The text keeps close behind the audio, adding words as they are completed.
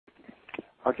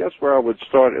I guess where I would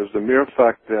start is the mere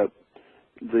fact that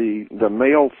the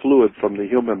male fluid from the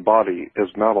human body is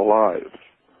not alive.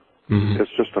 Mm-hmm.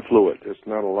 It's just a fluid. It's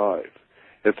not alive.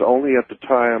 It's only at the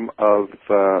time of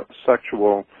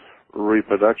sexual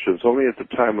reproduction. It's only at the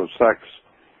time of sex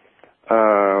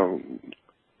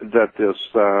that this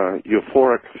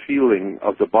euphoric feeling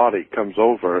of the body comes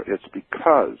over. It's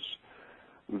because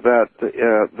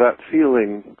that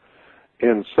feeling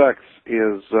in sex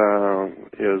is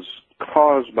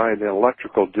caused by an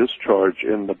electrical discharge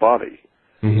in the body,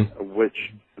 mm-hmm.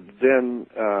 which then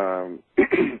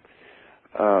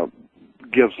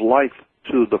gives life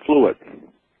to the fluid.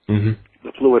 Mm-hmm.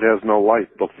 The fluid has no life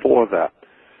before that,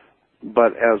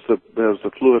 but as the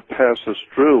fluid passes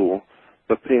through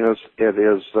the penis, it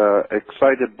is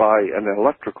excited by an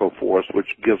electrical force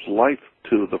which gives life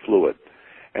to the fluid,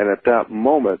 and at that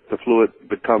moment, the fluid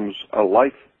becomes a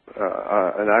life,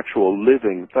 an actual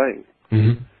living thing.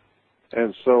 Mm-hmm.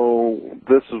 And so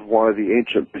this is why the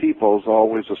ancient peoples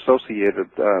always associated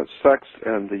sex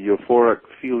and the euphoric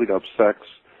feeling of sex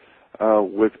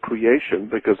with creation,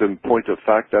 because in point of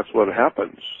fact, that's what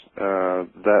happens.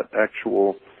 That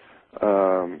actual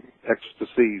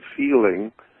ecstasy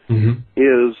feeling mm-hmm.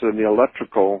 is an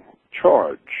electrical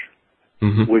charge,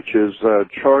 mm-hmm. which is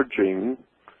charging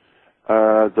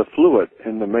the fluid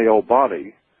in the male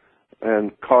body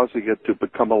and causing it to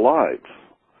become alive.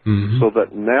 Mm-hmm. So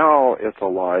that now it's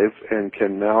alive and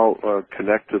can now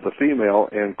connect to the female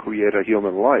and create a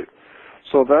human life.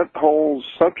 So that whole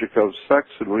subject of sex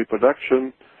and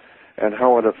reproduction and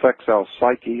how it affects our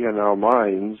psyche and our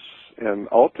minds and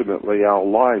ultimately our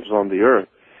lives on the earth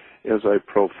is a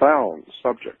profound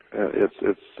subject.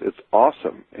 It's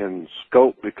awesome in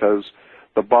scope, because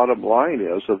the bottom line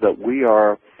is that we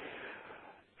are,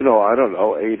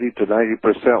 80 to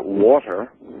 90% water.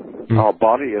 Mm-hmm. Our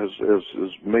body is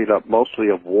made up mostly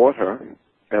of water,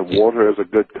 and water is a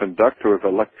good conductor of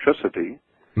electricity.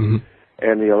 Mm-hmm.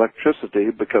 And the electricity,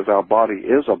 because our body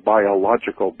is a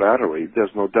biological battery,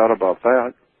 there's no doubt about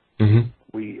that. Mm-hmm.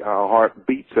 Our heart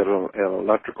beats at an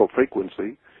electrical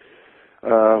frequency.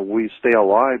 We stay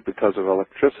alive because of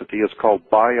electricity. It's called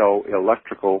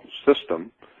bioelectrical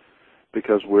system,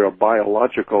 because we're a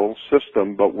biological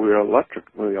system, but we're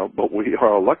but we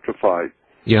are electrified.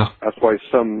 Yeah. That's why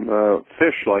some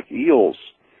fish, like eels,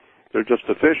 they're just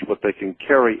a fish, but they can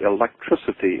carry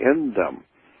electricity in them.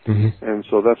 Mm-hmm. And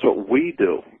so that's what we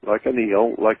do. Like an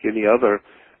eel, like any other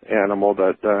animal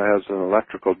that has an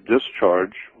electrical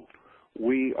discharge,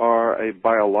 we are a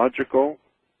biological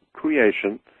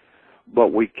creation,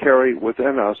 but we carry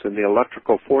within us in the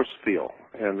electrical force field.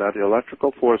 And that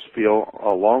electrical force field,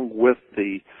 along with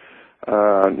the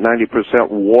 90%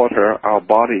 water our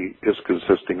body is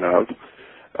consisting of,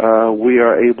 we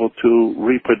are able to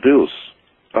reproduce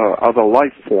other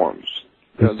life forms.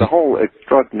 The whole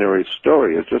extraordinary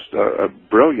story is just a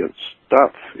brilliant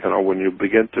stuff, when you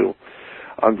begin to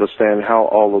understand how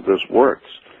all of this works.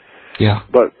 Yeah.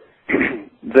 But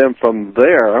then from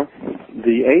there,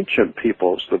 the ancient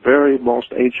peoples, the very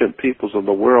most ancient peoples of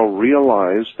the world,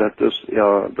 realized that this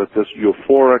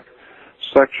euphoric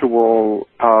sexual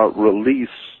release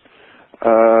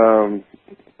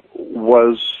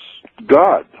was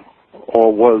God,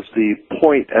 or was the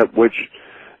point at which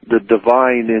the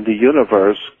divine in the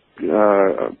universe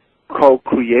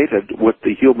co-created with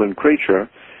the human creature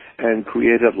and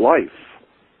created life.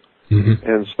 Mm-hmm.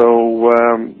 And so,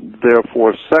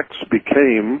 therefore, sex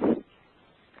became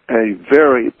a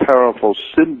very powerful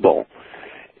symbol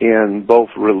in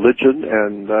both religion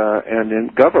and in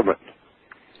government.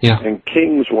 Yeah. And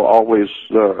kings were always,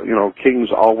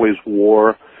 kings always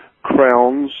wore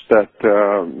crowns that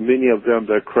many of them,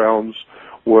 their crowns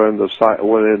were in the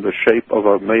shape of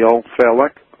a male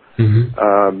phallic.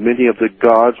 Mm-hmm. Many of the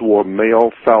gods wore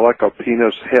male phallic or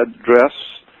penis headdress.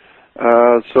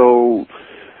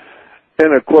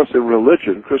 And of course, in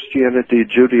religion, Christianity,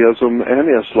 Judaism, and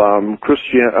Islam,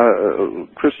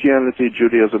 Christianity,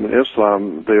 Judaism, and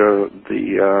Islam,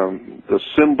 the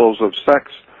symbols of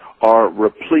sex are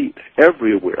replete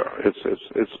everywhere.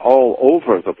 It's all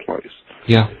over the place.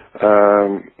 Yeah.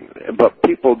 But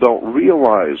people don't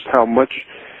realize how much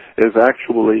is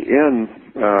actually in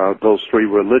those three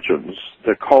religions.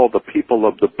 They're called the people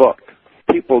of the book.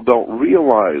 People don't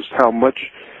realize how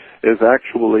much is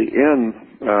actually in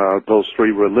those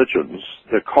three religions.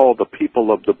 They're called the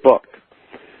people of the book,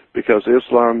 because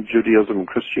Islam, Judaism, and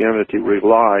Christianity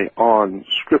rely on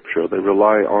Scripture. They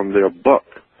rely on their book.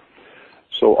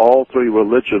 So all three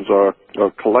religions are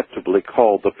collectively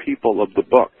called the people of the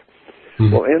book.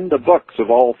 Mm-hmm. Well, in the books of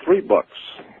all three books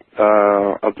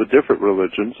of the different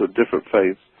religions, of different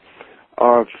faiths,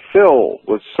 are filled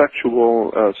with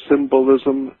sexual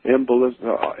symbolism, emblems,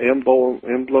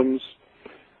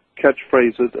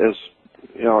 catchphrases. As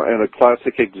you know, and a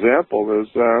classic example is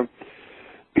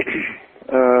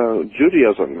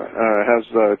Judaism has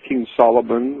King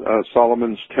Solomon,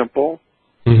 Solomon's temple.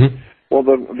 Mm-hmm. Well,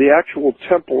 the actual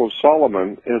Temple of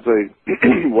Solomon is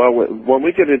well, when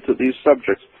we get into these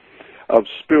subjects of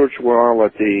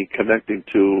spirituality connecting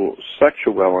to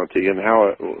sexuality and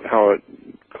how it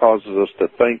causes us to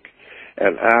think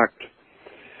and act,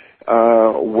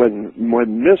 when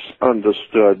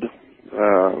misunderstood,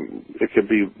 it can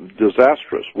be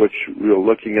disastrous, which we're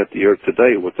looking at the earth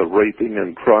today with the raping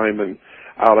and crime and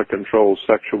out-of-control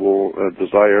sexual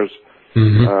desires.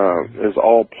 Mm-hmm. Is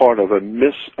all part of a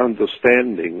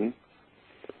misunderstanding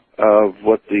of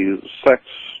what the sex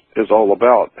is all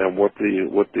about and what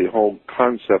the whole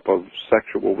concept of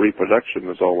sexual reproduction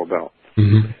is all about.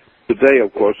 Mm-hmm. Today,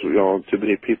 of course, you know, too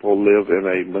many people live in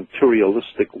a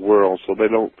materialistic world, so they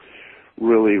don't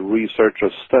really research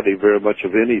or study very much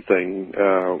of anything.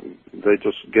 They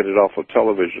just get it off of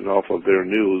television, off of their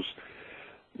news.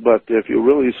 But if you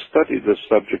really study this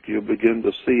subject, you begin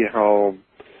to see how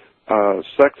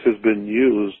sex has been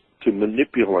used to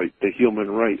manipulate the human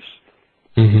race.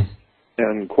 Mm-hmm.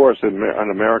 And, of course, in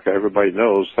America, everybody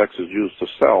knows sex is used to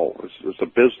sell. It's a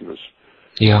business.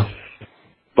 Yeah.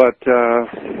 But,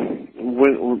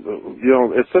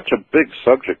 it's such a big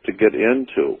subject to get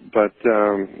into, but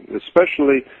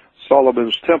especially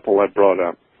Solomon's temple I brought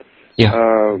up. Yeah.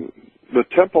 The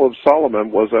Temple of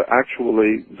Solomon was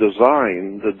actually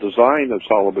designed, the design of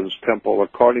Solomon's temple,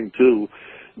 according to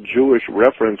Jewish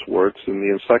reference works in the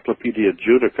Encyclopedia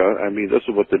Judaica. I mean, this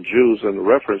is what the Jews in the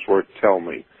reference work tell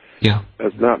me. Yeah.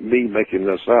 It's not me making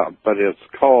this up, but it's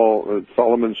called,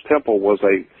 Solomon's temple was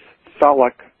a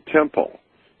phallic temple.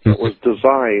 It was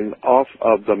designed off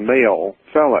of the male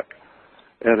phallic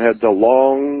and had the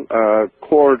long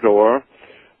corridor,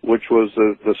 which was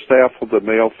the staff of the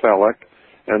male phallic,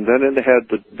 and then it had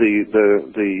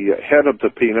the head of the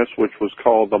penis, which was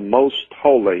called the most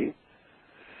holy.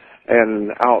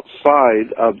 And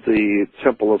outside of the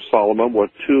Temple of Solomon were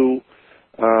two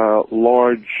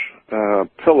large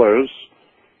pillars,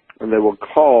 and they were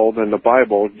called in the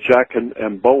Bible Jachin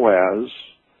and Boaz.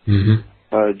 Mm-hmm.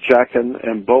 Jachin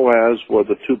and Boaz were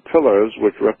the two pillars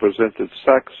which represented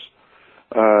sex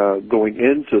going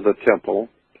into the temple.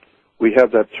 We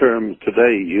have that term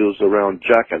today used around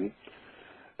Jachin,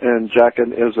 and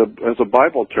Jachin is a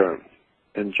Bible term,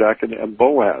 and Jachin and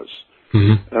Boaz.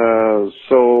 Mm-hmm.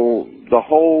 So the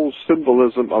whole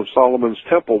symbolism of Solomon's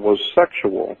temple was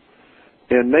sexual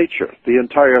in nature. The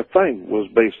entire thing was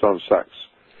based on sex.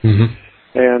 Mm-hmm.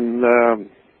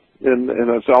 And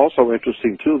it's also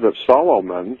interesting, too, that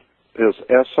Solomon is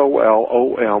Solomon,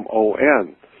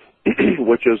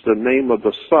 which is the name of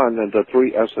the sun in the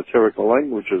three esoteric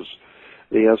languages.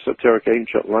 The esoteric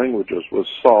ancient languages was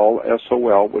Sol,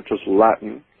 S-O-L, which is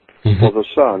Latin for the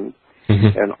sun,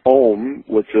 and Om,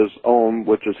 which is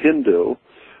Hindu,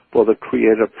 for the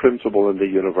creative principle in the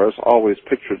universe, always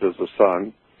pictured as the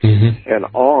sun. And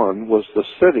On was the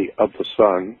city of the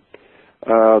sun.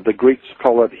 The Greeks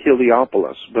call it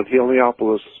Heliopolis, but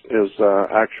Heliopolis is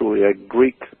actually a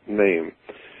Greek name.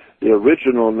 The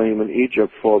original name in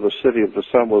Egypt for the city of the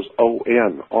sun was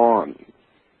On, On.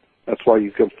 That's why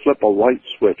you can flip a light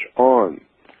switch on,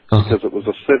 because it was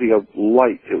a city of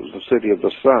light. It was the city of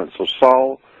the sun. So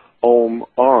Sol, Om,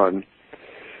 On,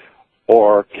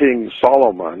 or King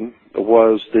Solomon,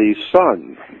 was the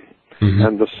sun,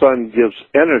 and the sun gives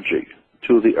energy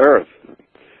to the earth.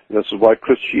 This is why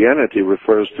Christianity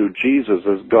refers to Jesus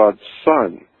as God's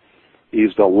Son.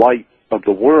 He's the light of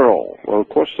the world. Well, of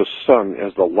course, the sun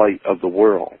is the light of the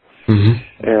world.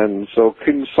 And so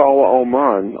King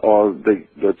Solomon, or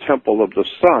the temple of the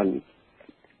sun,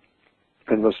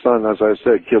 and the sun, as I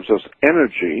said, gives us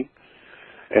energy,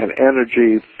 and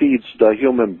energy feeds the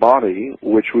human body,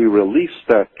 which we release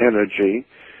that energy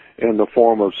in the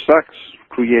form of sex,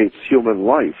 creates human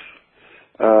life.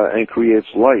 And creates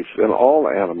life in all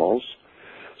animals.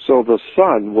 So the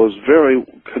sun was very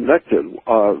connected,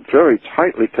 very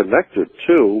tightly connected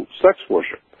to sex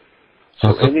worship.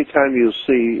 So anytime you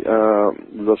see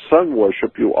the sun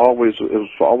worship, it was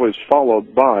always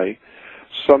followed by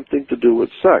something to do with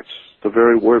sex. The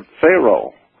very word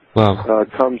Pharaoh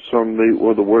comes from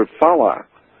the word Phala,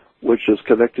 which is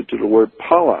connected to the word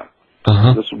Pala.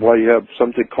 This is why you have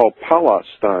something called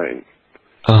Palestine.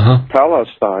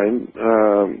 Palestine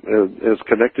is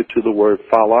connected to the word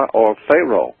Phala or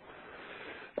Pharaoh.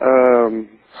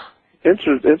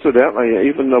 Incidentally,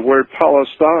 even the word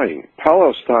Palestine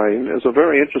is a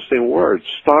very interesting word.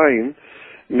 Stein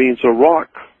means a rock,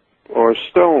 or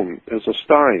stone is a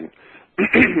stein,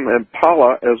 and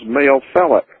pala is male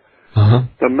phallic,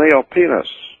 the male penis.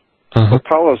 So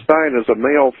Palestine is a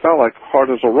male phallic, hard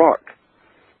as a rock.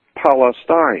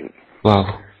 Palestine.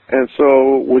 Wow. And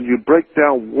so when you break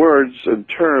down words and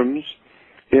terms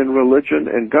in religion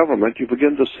and government, you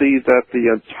begin to see that the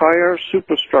entire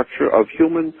superstructure of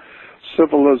human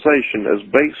civilization is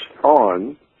based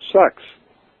on sex.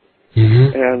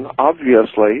 And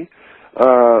obviously,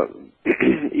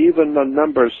 even the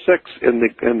number 6 in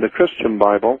the Christian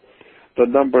Bible, the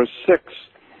number 6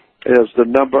 is the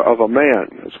number of a man.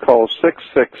 It's called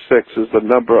 666 is the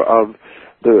number of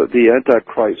the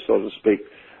Antichrist, so to speak.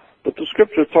 But the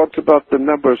scripture talks about the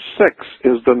number 6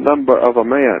 is the number of a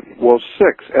man. Well,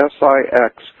 6,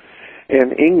 S-I-X,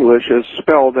 in English is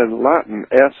spelled in Latin,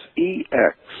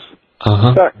 S-E-X.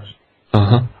 Sex.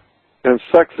 And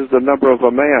sex is the number of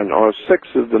a man, or 6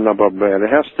 is the number of a man. It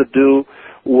has to do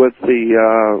with the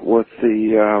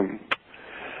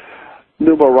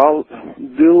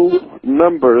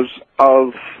numbers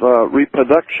of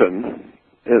reproduction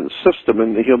and system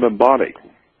in the human body,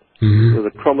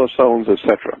 the chromosomes,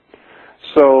 etc.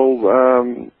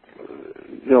 So,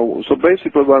 so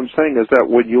basically what I'm saying is that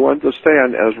when you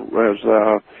understand, as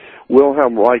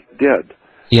Wilhelm Reich did,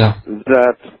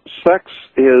 that sex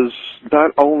is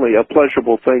not only a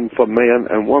pleasurable thing for man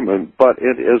and woman, but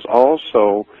it is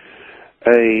also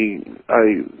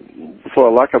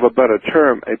for lack of a better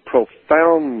term, a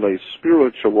profoundly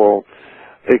spiritual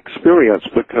experience,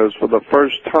 because for the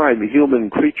first time human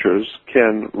creatures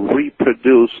can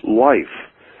reproduce life.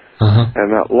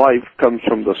 And that life comes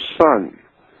from the sun,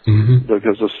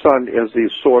 because the sun is the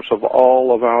source of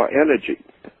all of our energy.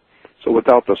 So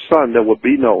without the sun, there would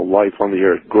be no life on the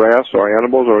earth, grass or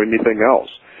animals or anything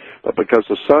else. But because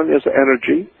the sun is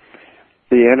energy,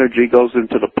 the energy goes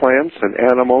into the plants and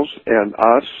animals and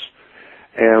us,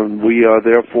 and we are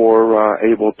therefore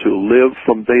able to live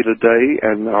from day to day,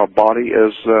 and our body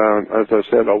is, as I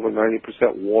said, over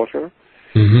 90% water.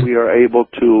 We are able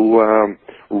to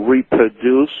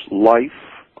reproduce life.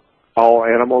 All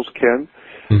animals can,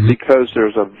 because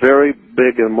there's a very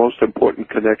big and most important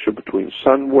connection between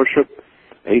sun worship,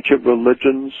 ancient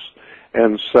religions,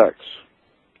 and sex.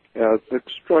 It's an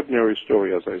extraordinary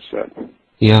story, as I said.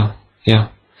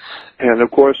 And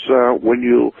of course, when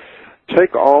you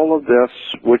take all of this,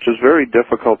 which is very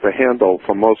difficult to handle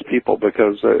for most people,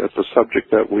 because it's a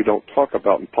subject that we don't talk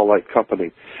about in polite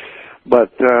company,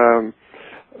 but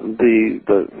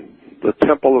the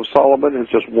Temple of Solomon is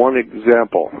just one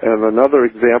example. And another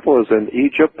example is in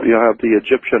Egypt. You have the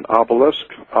Egyptian obelisk.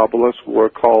 Obelisks were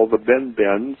called the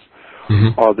Ben-Bens,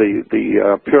 or the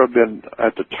pyramid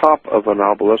at the top of an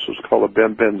obelisk was called a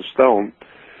Ben-Ben stone.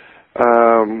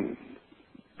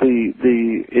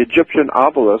 The Egyptian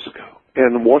obelisk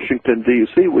in Washington,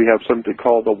 D.C., we have something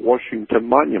called the Washington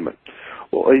Monument.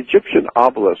 Well, Egyptian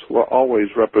obelisks were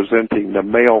always representing the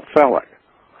male phallic,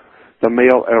 the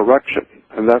male erection.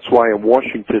 And that's why in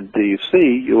Washington, D.C.,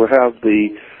 you have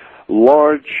the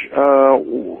large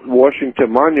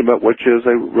Washington Monument, which is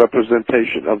a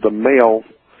representation of the male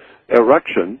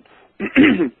erection,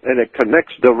 and it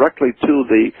connects directly to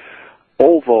the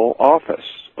Oval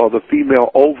Office, or the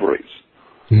female ovaries.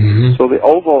 So the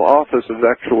Oval Office is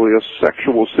actually a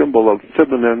sexual symbol of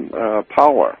feminine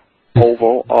power.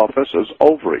 Oval Office is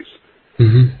ovaries.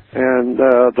 And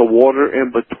the water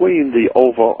in between the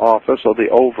Oval Office, or the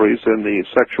ovaries, and the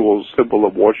sexual symbol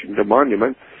of Washington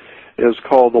Monument is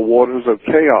called the waters of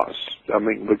chaos. I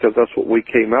mean, because that's what we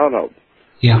came out of.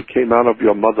 We came out of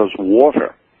your mother's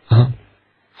water.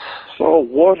 So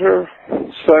water,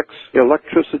 sex,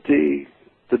 electricity,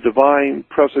 the divine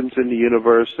presence in the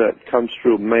universe that comes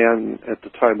through man at the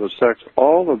time of sex,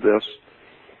 all of this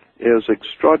is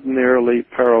extraordinarily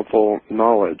powerful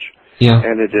knowledge.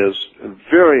 And it is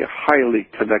very highly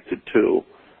connected to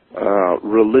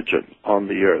religion on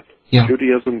the earth.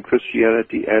 Judaism,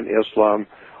 Christianity, and Islam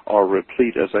are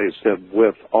replete, as I said,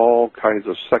 with all kinds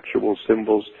of sexual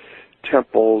symbols,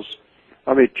 temples.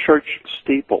 I mean, church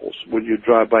steeples. When you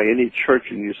drive by any church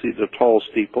and you see the tall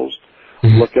steeples,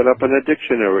 look it up in a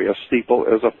dictionary. A steeple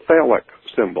is a phallic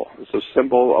symbol. It's a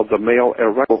symbol of the male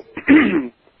erection.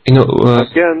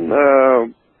 Again,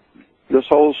 this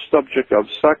whole subject of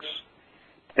sex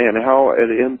and how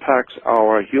it impacts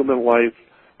our human life,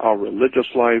 our religious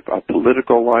life, our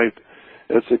political life,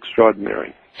 it's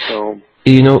extraordinary. So,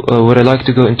 would I like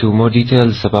to go into more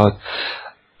details about,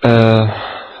 I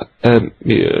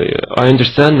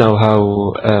understand now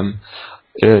how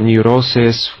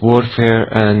neurosis, warfare,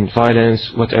 and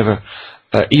violence, whatever,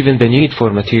 even the need for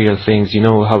material things. You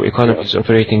know how economy is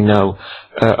operating now,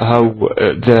 how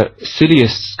the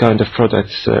silliest kind of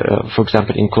products, for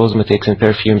example, in cosmetics and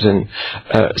perfumes and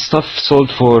stuff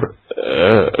sold for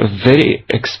very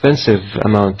expensive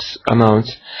amounts,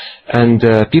 and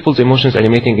people's emotions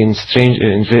animating in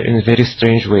very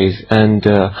strange ways. And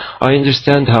I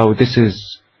understand how this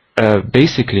is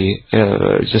basically,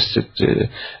 just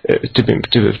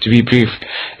to be brief,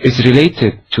 is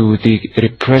related to the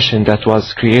repression that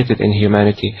was created in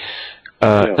humanity.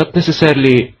 Not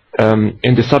necessarily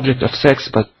in the subject of sex,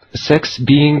 but sex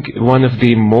being one of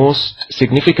the most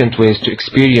significant ways to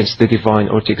experience the divine,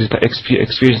 or to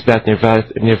experience that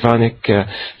nirvanic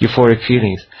euphoric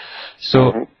feelings.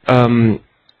 So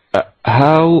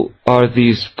how are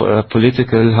these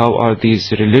political, how are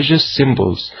these religious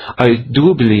symbols? I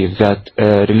do believe that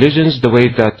religions, the way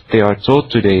that they are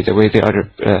taught today, the way they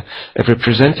are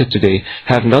represented today,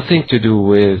 have nothing to do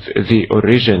with the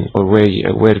origin or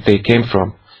where they came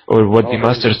from, or what the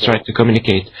masters tried to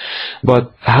communicate.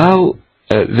 But how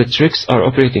the tricks are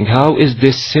operating, how is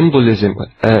this symbolism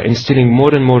instilling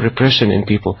more and more repression in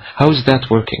people? How is that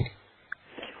working?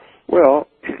 Well,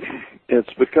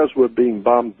 it's because we're being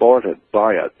bombarded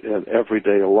by it in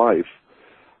everyday life.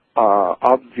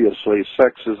 Obviously,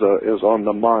 sex is on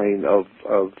the mind of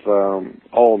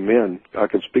all men. I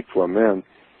can speak for men.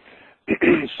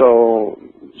 So,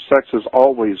 sex is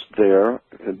always there,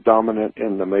 dominant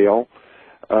in the male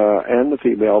and the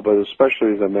female, but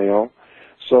especially the male.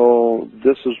 So,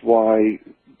 this is why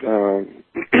the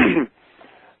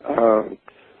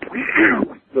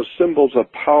symbols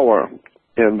of power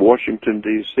in Washington,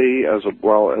 D.C., as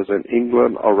well as in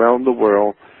England, around the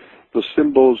world, the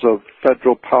symbols of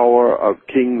federal power, of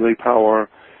kingly power,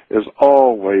 is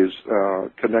always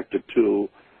connected to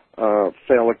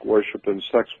phallic worship and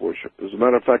sex worship. As a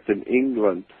matter of fact, in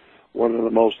England, one of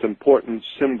the most important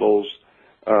symbols,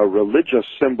 religious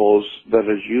symbols, that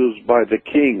is used by the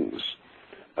kings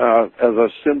as a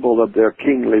symbol of their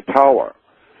kingly power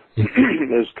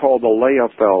is called the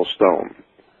Leofel stone.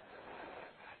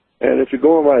 And if you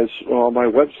go on my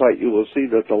website, you will see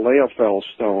that the Leofel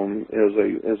stone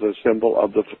is a symbol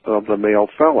of the male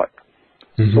phallic.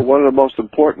 So one of the most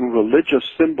important religious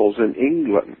symbols in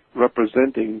England,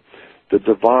 representing the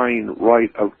divine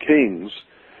right of kings,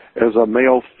 is a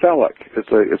male phallic.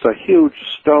 It's a huge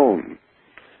stone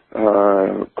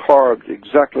carved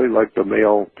exactly like the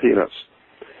male penis.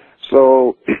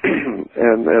 So,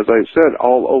 and as I said,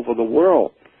 all over the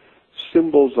world,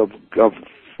 symbols of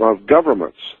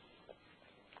governments,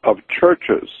 of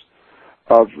churches,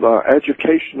 of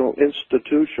educational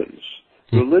institutions,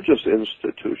 religious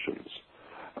institutions,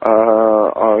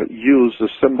 use the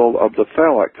symbol of the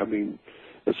phallic. I mean,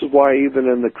 this is why even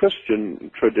in the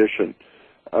Christian tradition,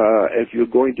 if you're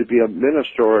going to be a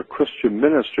minister or a Christian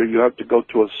minister, you have to go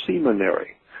to a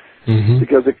seminary,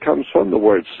 because it comes from the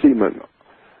word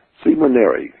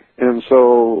seminary. And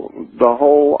so the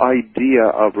whole idea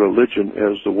of religion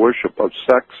is the worship of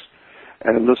sex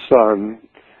and the sun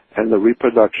and the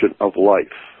reproduction of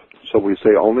life. So we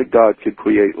say only God can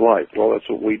create life. Well, that's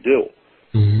what we do.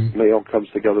 Male comes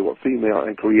together with female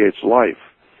and creates life.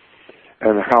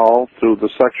 And how? Through the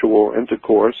sexual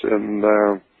intercourse. And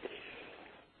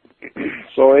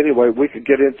so anyway, we could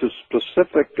get into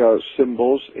specific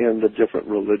symbols in the different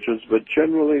religions, but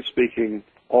generally speaking,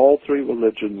 all three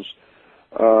religions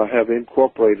have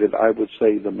incorporated, I would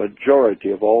say the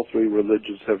majority of all three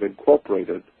religions have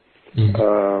incorporated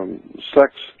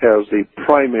sex as the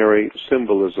primary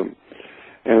symbolism.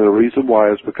 And the reason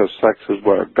why is because sex is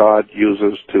what God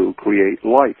uses to create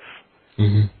life.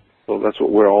 So that's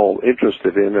what we're all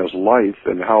interested in, is life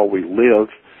and how we live.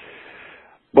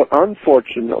 But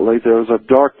unfortunately, there's a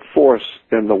dark force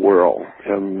in the world,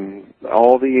 and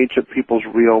all the ancient peoples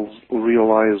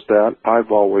realize that.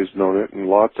 I've always known it, and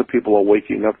lots of people are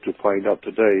waking up to find out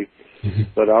today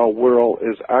that our world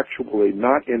is actually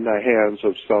not in the hands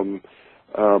of some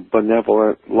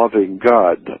benevolent, loving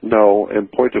God. No, in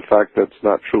point of fact, that's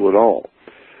not true at all.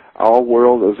 Our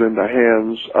world is in the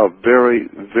hands of very,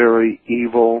 very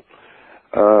evil,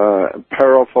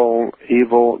 powerful,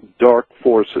 evil, dark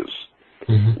forces,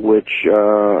 which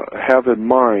have in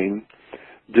mind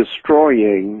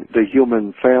destroying the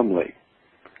human family.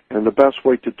 And the best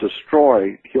way to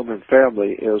destroy human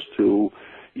family is to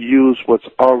use what's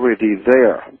already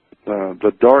there.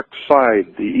 The dark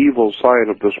side, the evil side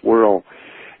of this world,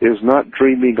 is not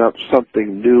dreaming up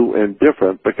something new and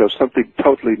different, because something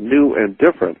totally new and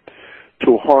different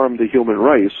to harm the human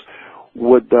race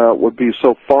would be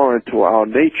so foreign to our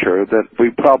nature that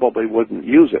we probably wouldn't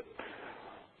use it.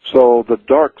 So the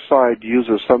dark side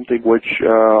uses something which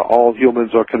all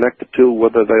humans are connected to,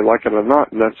 whether they like it or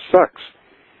not, and that's sex.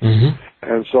 Mm-hmm.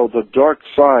 And so the dark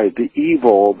side, the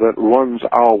evil that runs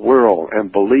our world,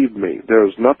 and believe me,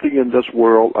 there's nothing in this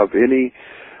world of any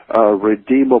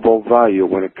redeemable value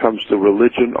when it comes to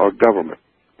religion or government.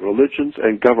 Religions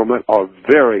and government are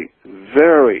very,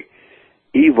 very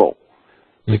evil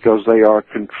because they are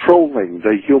controlling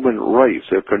the human race.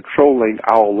 They're controlling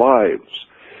our lives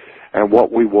and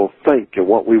what we will think and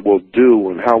what we will do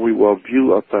and how we will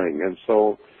view a thing. And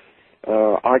so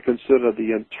I consider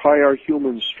the entire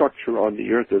human structure on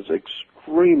the earth as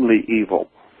extremely evil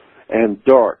and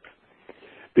dark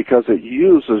because it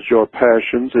uses your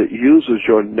passions, it uses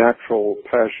your natural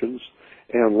passions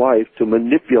and life to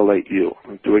manipulate you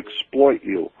and to exploit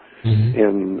you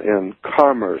in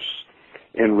commerce,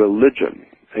 in religion.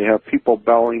 They have people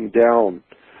bowing down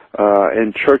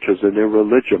in churches and in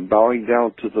religion, bowing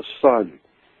down to the sun.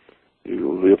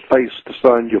 You face the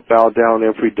sun, you bow down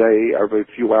every day, every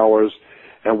few hours,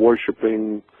 and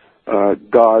worshiping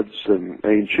gods and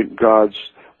ancient gods,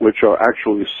 which are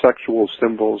actually sexual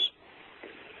symbols.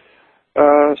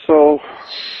 So,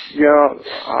 yeah,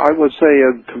 I would say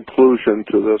in conclusion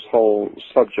to this whole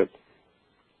subject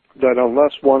that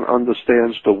unless one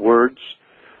understands the words,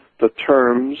 the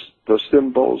terms, the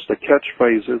symbols, the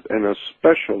catchphrases, and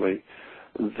especially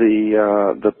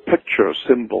the picture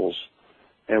symbols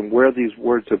and where these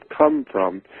words have come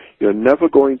from, you're never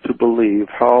going to believe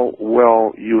how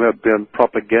well you have been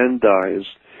propagandized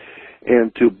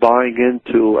into buying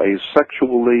into a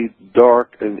sexually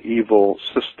dark and evil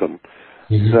system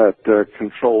that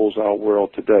controls our world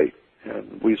today.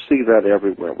 And we see that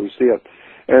everywhere. We see it.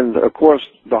 And, of course,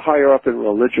 the higher up in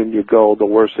religion you go, the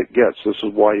worse it gets. This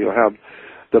is why you have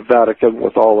the Vatican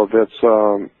with all of its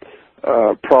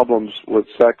problems with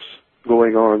sex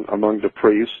going on among the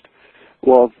priests.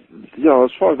 Well, you know,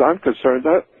 as far as I'm concerned,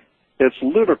 that it's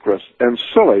ludicrous and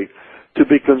silly to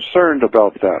be concerned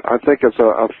about that. I think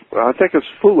it's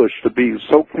foolish to be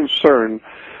so concerned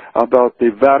about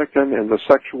the Vatican and the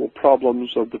sexual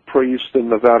problems of the priests in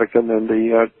the Vatican and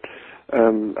you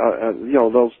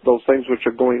know, those things which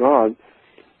are going on,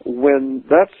 when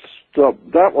that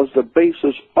was the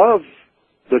basis of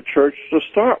the church to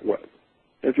start with.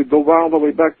 If you go all the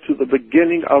way back to the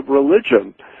beginning of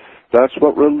religion, that's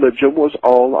what religion was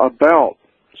all about: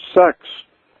 sex,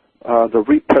 the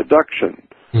reproduction,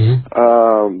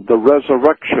 the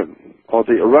resurrection, or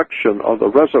the erection, or the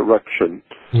resurrection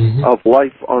of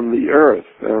life on the earth.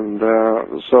 And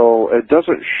so it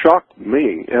doesn't shock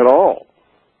me at all.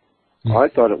 I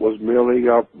thought it was merely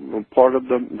part of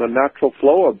the natural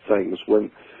flow of things.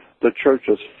 When the church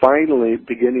is finally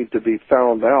beginning to be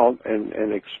found out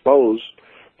and exposed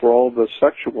for all the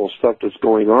sexual stuff that's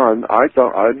going on,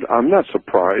 I'm not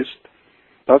surprised.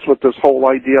 That's what this whole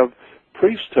idea of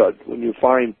priesthood, when you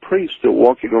find priests that are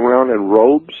walking around in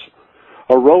robes.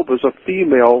 A robe is a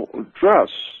female dress.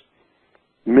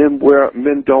 Men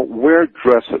don't wear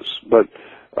dresses, but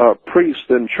priests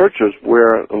in churches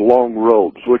wear long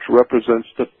robes, which represents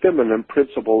the feminine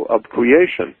principle of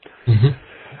creation.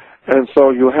 And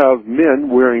so you have men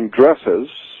wearing dresses.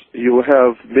 You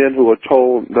have men who are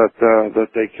told that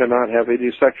they cannot have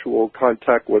any sexual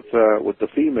contact with the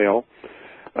female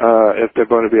if they're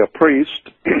going to be a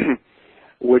priest,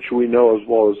 which we know as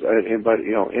well as anybody,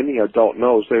 you know, any adult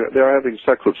knows they're having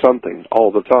sex with something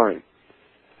all the time.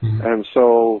 And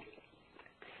so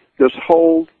this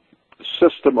whole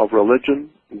system of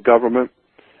religion, government,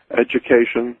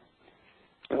 education,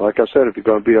 like I said, if you're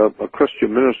going to be a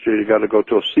Christian ministry, you got to go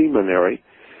to a seminary.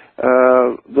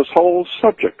 This whole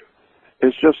subject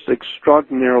is just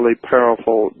extraordinarily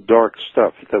powerful, dark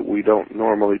stuff that we don't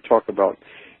normally talk about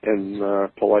in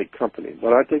polite company.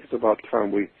 But I think it's about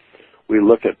time we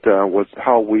look at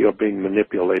how we are being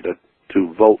manipulated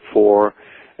to vote for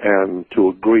and to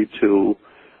agree to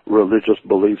religious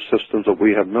belief systems that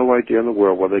we have no idea in the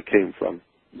world where they came from.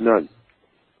 None.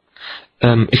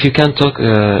 If you can talk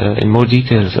in more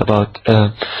details about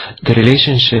the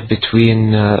relationship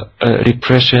between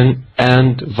repression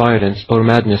and violence or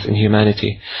madness in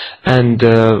humanity, and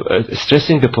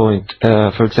stressing the point,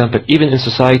 for example, even in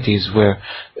societies where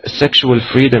sexual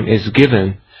freedom is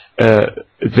given,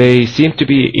 they seem to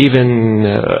be even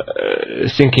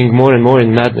sinking more and more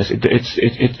in madness.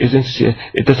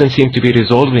 It doesn't seem to be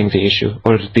resolving the issue,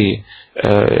 or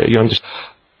you understand?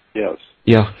 Yes.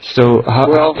 Yeah. So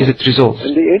how is it resolved?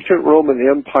 In the ancient Roman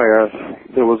Empire,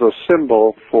 there was a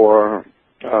symbol for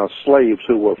slaves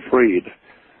who were freed.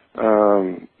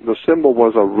 The symbol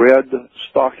was a red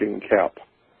stocking cap.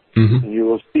 And you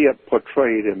will see it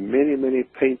portrayed in many, many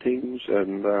paintings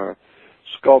and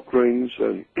sculptures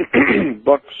and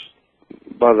books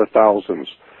by the thousands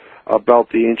about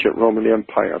the ancient Roman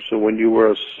Empire. So when you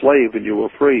were a slave and you were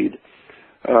freed,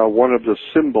 one of the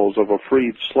symbols of a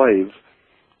freed slave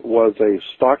was a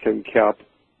stocking cap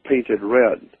painted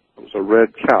red. It was a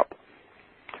red cap.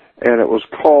 And it was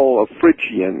called a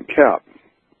Phrygian cap,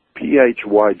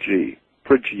 P-H-Y-G,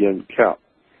 Phrygian cap.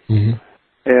 Mm-hmm.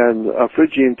 And a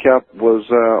Phrygian cap was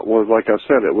like I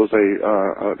said, it was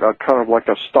a kind of like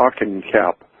a stocking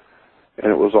cap,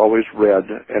 and it was always red,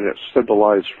 and it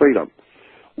symbolized freedom.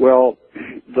 Well,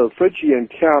 the Phrygian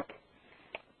cap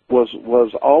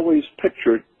was always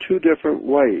pictured two different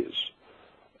ways.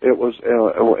 It was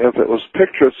if it was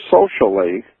pictured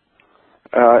socially,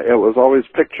 it was always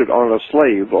pictured on a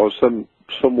slave or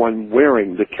someone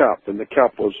wearing the cap, and the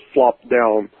cap was flopped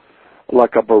down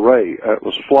like a beret. It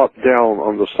was flopped down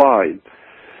on the side,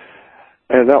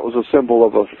 and that was a symbol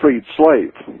of a freed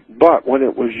slave. But when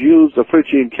it was used, the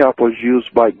Phrygian cap was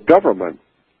used by government.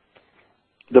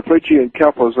 The Phrygian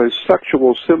cap was a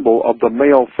sexual symbol of the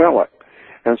male phallic.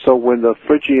 And so when the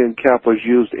Phrygian cap was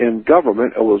used in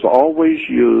government, it was always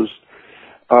used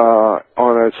on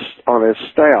a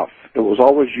staff. It was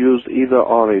always used either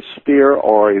on a spear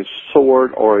or a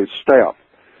sword or a staff.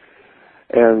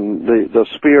 And the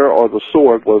spear or the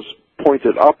sword was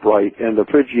pointed upright, and the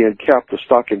Phrygian cap, the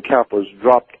stocking cap, was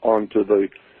dropped onto the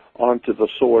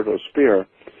sword or spear.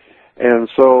 And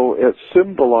so it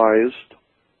symbolized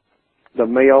the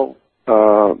male,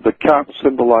 the cap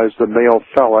symbolized the male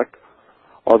phallic,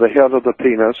 or the head of the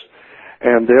penis,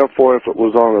 and therefore if it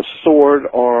was on a sword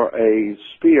or a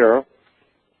spear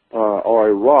or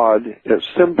a rod, it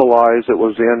symbolized it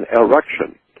was in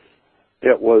erection.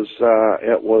 It was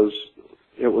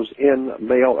in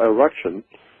male erection.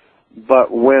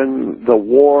 But when the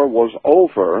war was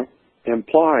over,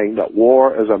 implying that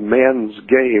war is a man's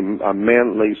game, a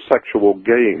manly sexual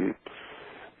game,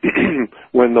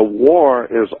 when the war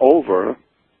is over,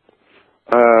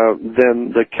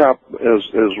 then the cap is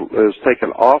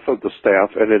taken off of the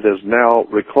staff, and it is now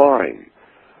reclined.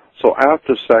 So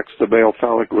after sex, the male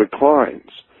phallic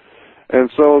reclines.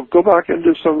 And so go back and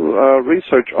do some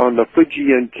research on the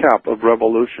Phrygian cap of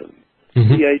revolution.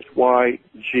 Mm-hmm.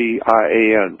 P-H-Y-G-I-A-N,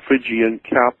 Phrygian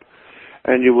cap.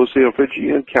 And you will see a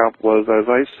Phrygian cap was, as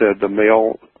I said,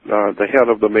 the head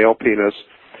of the male penis,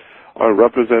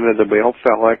 represented the male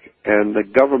phallic, and the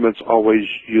governments always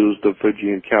used the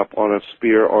Phrygian cap on a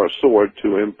spear or a sword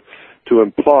to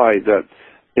imply that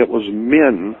it was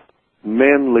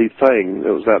manly thing.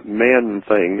 It was that man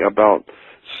thing about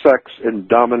sex and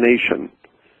domination.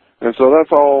 And so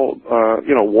that's all,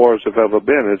 wars have ever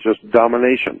been. It's just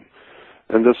domination.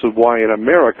 And this is why in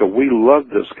America, we love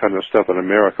this kind of stuff in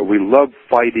America. We love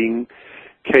fighting,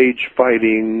 cage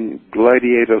fighting,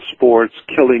 gladiator sports,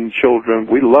 killing children.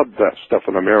 We love that stuff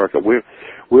in America. We're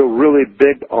really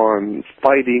big on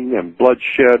fighting and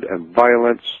bloodshed and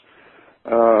violence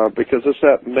because it's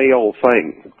that male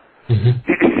thing. Mm-hmm.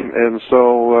 And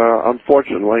so,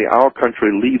 unfortunately, our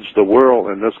country leads the world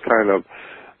in this kind of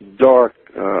dark,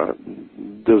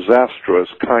 disastrous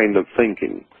kind of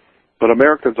thinking. But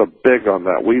Americans are big on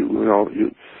that.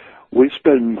 We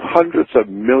spend hundreds of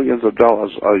millions of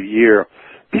dollars a year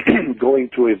going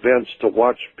to events to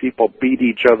watch people beat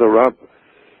each other up,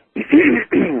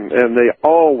 and they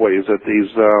always at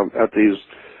these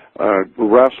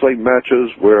wrestling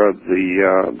matches where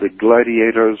the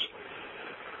gladiators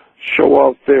show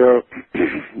off their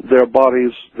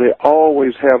bodies, they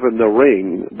always have in the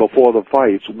ring before the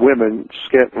fights women,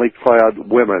 scantily clad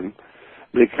women,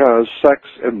 because sex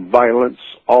and violence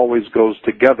always goes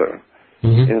together.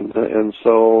 Mm-hmm. And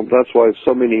so that's why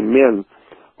so many men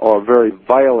are very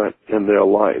violent in their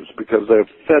lives, because they've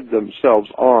fed themselves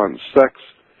on sex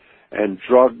and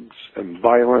drugs and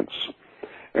violence.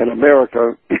 And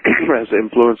America has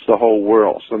influenced the whole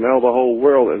world. So now the whole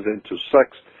world is into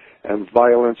sex and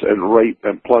violence and rape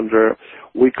and plunder.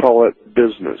 We call it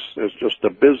business. It's just the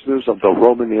business of the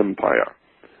Roman Empire.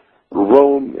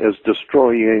 Rome is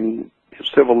destroying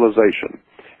civilization,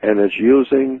 and it's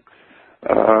using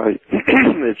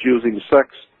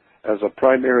sex as a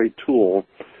primary tool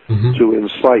mm-hmm. to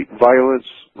incite violence,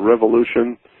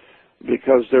 revolution,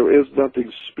 because there is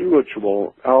nothing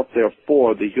spiritual out there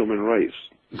for the human race.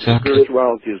 Exactly.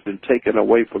 Spirituality has been taken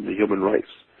away from the human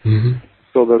race. Mm-hmm.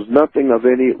 So there's nothing of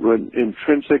any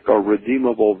intrinsic or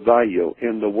redeemable value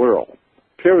in the world,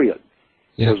 period.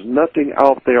 Yeah. There's nothing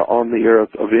out there on the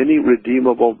earth of any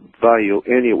redeemable value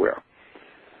anywhere.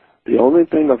 The only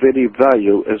thing of any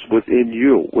value is within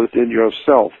you, within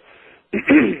yourself.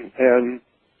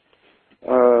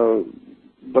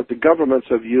 But the governments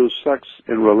have used sex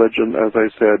in religion, as I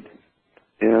said,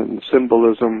 and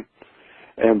symbolism,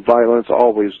 and violence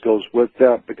always goes with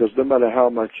that, because no matter how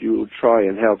much you try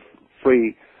and have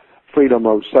freedom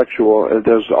of sexual,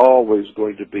 there's always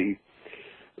going to be,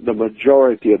 the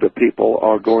majority of the people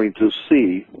are going to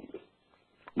see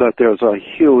that there's a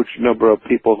huge number of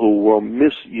people who will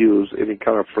misuse any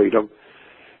kind of freedom.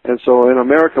 And so in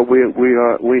America, we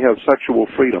have sexual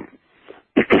freedom.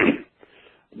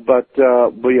 But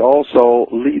we also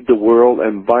lead the world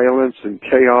in violence and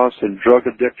chaos and drug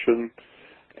addiction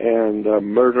and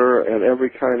murder and every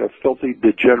kind of filthy,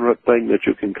 degenerate thing that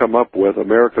you can come up with.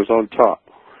 America's on top.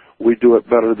 We do it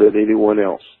better than anyone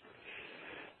else.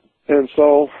 And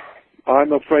so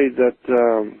I'm afraid that,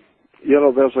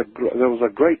 there was a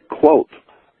great quote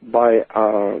by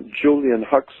Julian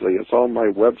Huxley. It's on my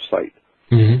website.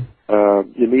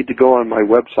 Mm-hmm. You need to go on my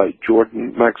website,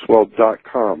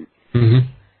 jordanmaxwell.com. Mm-hmm.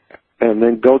 And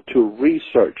then go to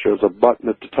research. There's a button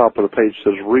at the top of the page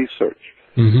that says research.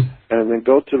 Mm-hmm. And then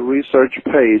go to the research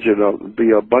page, and it'll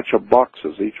be a bunch of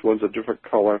boxes. Each one's a different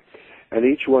color, and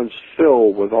each one's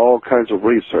filled with all kinds of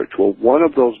research. Well, one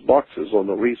of those boxes on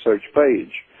the research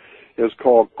page is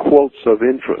called Quotes of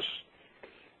Interest.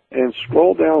 And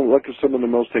scroll down and look at some of the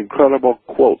most incredible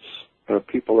quotes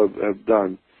people have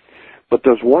done. But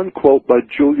there's one quote by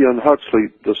Julian Huxley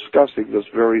discussing this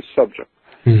very subject.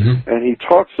 Mm-hmm. And he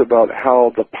talks about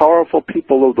how the powerful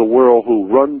people of the world who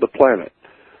run the planet,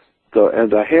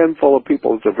 and a handful of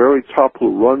people at the very top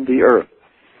who run the earth,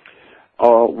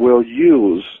 will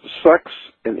use sex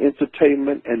and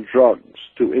entertainment and drugs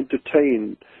to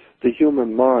entertain the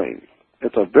human mind.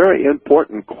 It's a very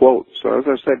important quote. So as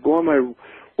I said, go on my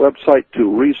website to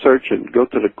research and go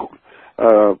to the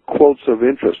quotes of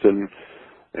interest and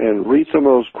read some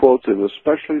of those quotes, and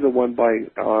especially the one by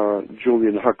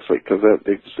Julian Huxley, because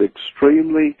it's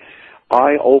extremely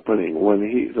eye-opening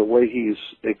the way he's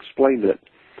explained it.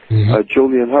 Mm-hmm.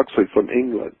 Julian Huxley from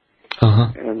England.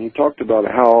 Uh-huh. And he talked about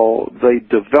how they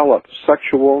developed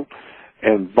sexual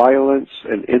and violence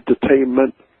and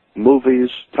entertainment, movies,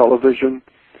 television,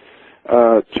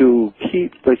 to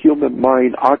keep the human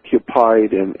mind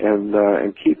occupied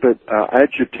and keep it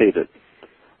agitated.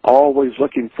 Always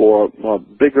looking for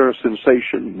bigger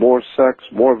sensation, more sex,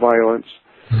 more violence,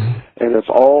 and it's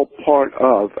all part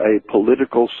of a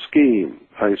political scheme,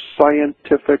 a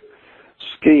scientific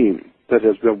scheme that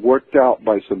has been worked out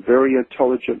by some very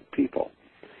intelligent people.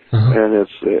 And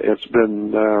it's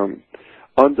been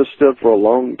understood for a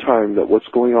long time that what's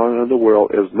going on in the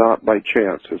world is not by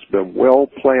chance. It's been well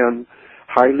planned,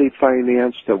 highly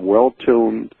financed, and well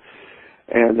tuned.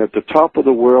 And at the top of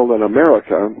the world in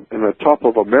America, and at the top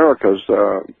of America's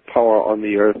power on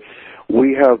the earth,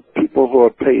 we have people who are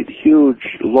paid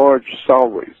huge, large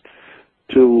salaries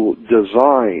to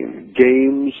design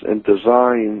games and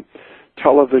design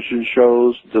television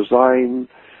shows, design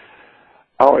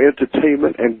our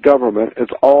entertainment and government.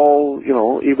 It's all,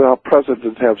 even our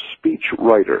presidents have speech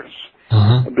writers.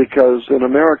 Because in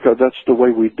America, that's the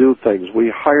way we do things.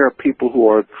 We hire people who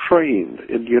are trained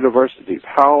in universities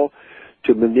how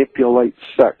to manipulate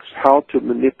sex, how to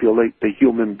manipulate the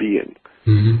human being,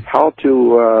 how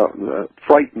to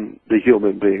frighten the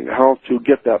human being, how to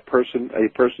get a person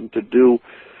to do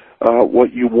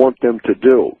what you want them to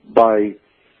do by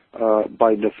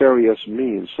nefarious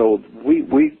means. So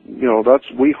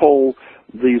we hold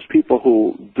these people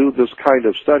who do this kind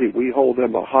of study, we hold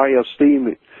them a high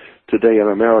esteem today in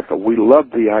America. We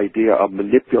love the idea of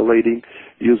manipulating,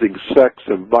 using sex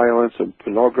and violence and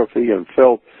pornography and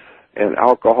filth and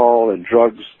alcohol and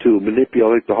drugs to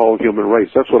manipulate the whole human race.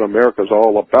 That's what America's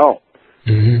all about.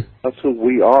 Mm-hmm. That's who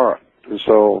we are. And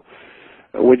so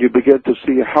when you begin to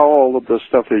see how all of this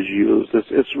stuff is used,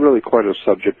 it's really quite a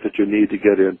subject that you need to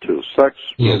get into. Sex,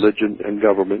 religion, and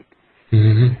government.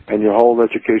 Mm-hmm. And your whole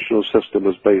educational system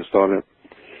is based on it.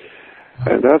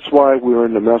 And that's why we're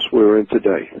in the mess we're in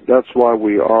today. That's why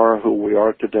we are who we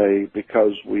are today,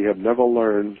 because we have never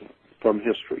learned from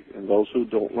history. And those who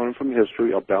don't learn from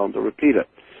history are bound to repeat it.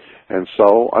 And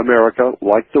so America,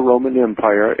 like the Roman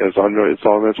Empire, it's on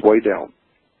its way down.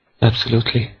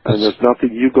 Absolutely. And there's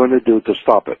nothing you're going to do to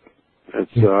stop it.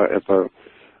 It's a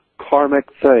karmic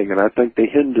thing, and I think the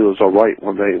Hindus are right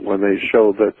when they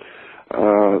show that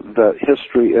that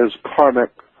history is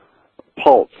karmic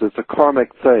pulse. It's a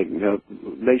karmic thing.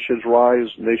 Nations rise,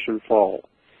 nations fall.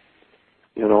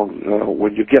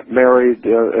 When you get married,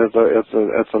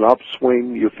 it's an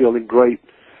upswing. You're feeling great,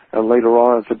 and later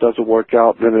on, if it doesn't work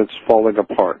out, then it's falling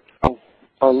apart.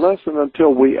 Unless and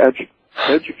until we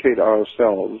educate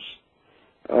ourselves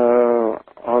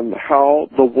on how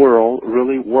the world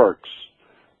really works,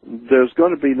 there's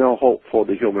going to be no hope for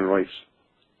the human race.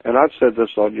 and I've said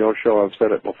this on your show, I've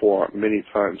said it before many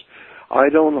times, I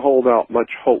don't hold out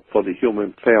much hope for the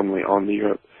human family on the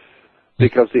earth,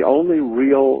 because the only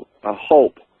real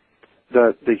hope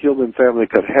that the human family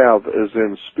could have is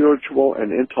in spiritual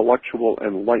and intellectual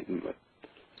enlightenment.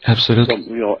 Absolutely.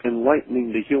 So,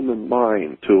 enlightening the human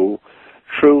mind to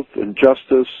truth and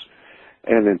justice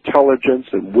and intelligence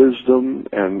and wisdom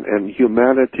and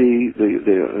humanity,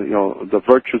 the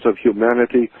virtues of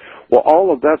humanity. Well,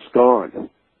 all of that's gone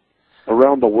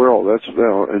around the world. That's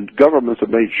and governments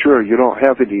have made sure you don't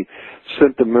have any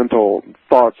sentimental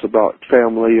thoughts about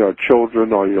family or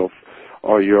children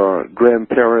or your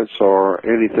grandparents or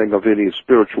anything of any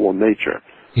spiritual nature.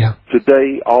 Yeah.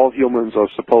 Today, all humans are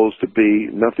supposed to be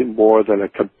nothing more than a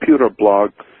computer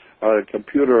blog, a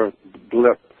computer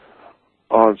blip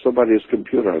on somebody's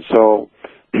computer. So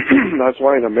that's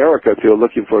why in America, if you're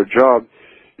looking for a job,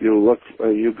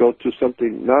 you go to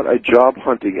something, not a job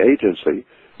hunting agency,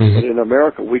 but in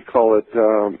America we call it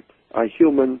a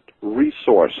human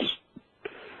resource.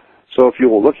 So if you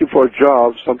were looking for a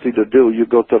job, something to do, you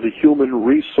go to the human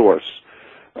resource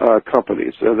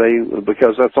companies,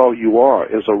 because that's all you are,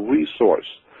 is a resource.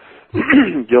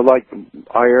 You're like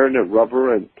iron and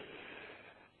rubber and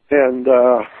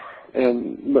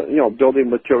building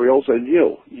materials, and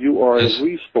you are a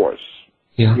resource.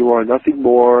 Yeah. You are nothing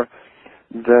more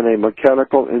than a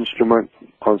mechanical instrument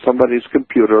on somebody's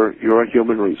computer. You're a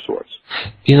human resource.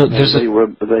 They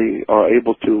are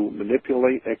able to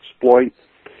manipulate, exploit,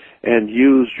 and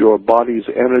use your body's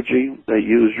energy. They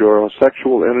use your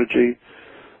sexual energy.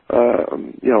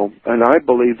 And I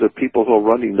believe that people who are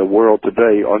running the world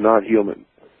today are not human.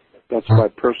 That's my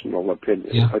personal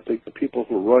opinion. Yeah. I think the people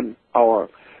who run our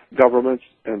governments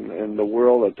and the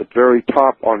world at the very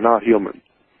top are not human.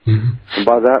 And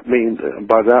by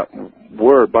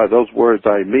those words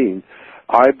I mean,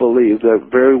 I believe that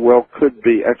very well could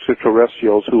be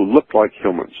extraterrestrials who look like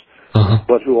humans,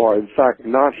 but who are in fact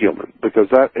not human, because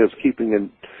that is keeping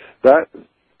in that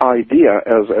idea,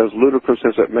 as ludicrous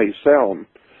as it may sound,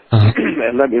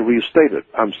 and let me restate it.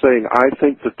 I'm saying I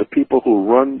think that the people who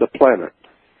run the planet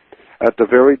at the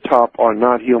very top are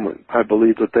not human. I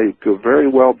believe that they could very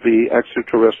well be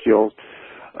extraterrestrials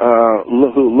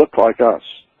who look like us.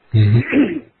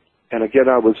 And again,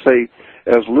 I would say,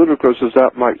 as ludicrous as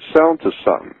that might sound to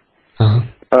some,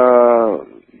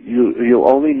 you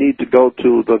only need to go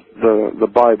to the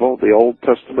Bible, the Old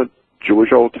Testament,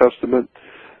 Jewish Old Testament,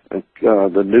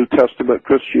 the New Testament,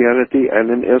 Christianity, and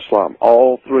in Islam.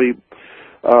 All three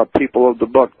people of the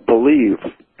book believe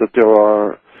that there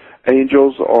are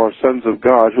angels or sons of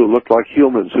God who look like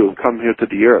humans who have come here to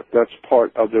the earth. That's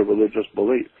part of their religious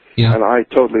belief. Yeah. And I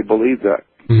totally believe that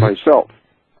myself.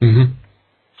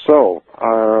 So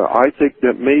I think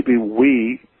that maybe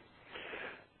we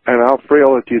and our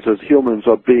frailties as humans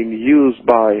are being used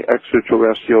by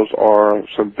extraterrestrials or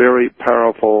some very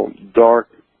powerful dark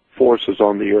forces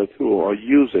on the earth who are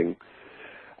using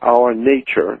our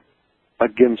nature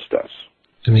against us.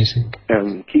 Amazing.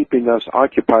 And keeping us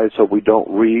occupied so we don't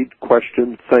read,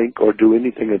 question, think, or do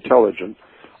anything intelligent.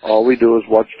 All we do is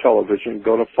watch television,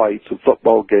 go to fights and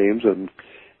football games and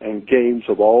games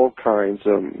of all kinds.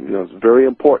 It's very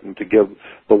important to give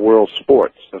the world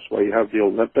sports. That's why you have the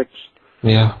Olympics.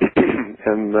 Yeah.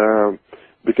 And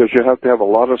because you have to have a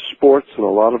lot of sports and a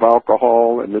lot of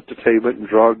alcohol and entertainment and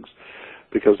drugs,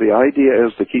 because the idea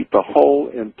is to keep the whole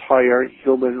entire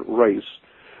human race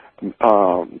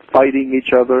fighting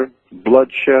each other,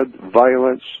 bloodshed,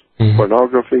 violence,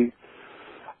 pornography.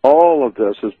 All of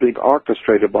this is being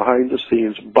orchestrated behind the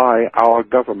scenes by our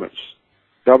governments.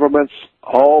 Governments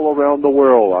all around the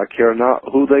world, I care not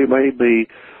who they may be,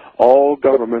 all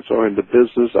governments are in the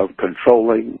business of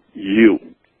controlling you,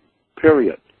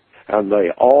 period. And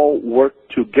they all work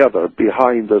together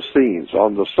behind the scenes.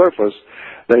 On the surface,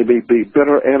 they may be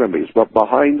bitter enemies, but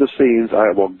behind the scenes,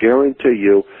 I will guarantee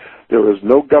you, there is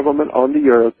no government on the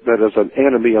earth that is an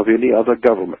enemy of any other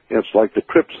government. It's like the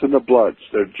Crips and the Bloods.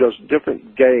 They're just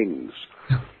different gangs.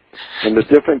 And the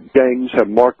different gangs have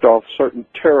marked off certain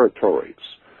territories.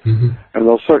 And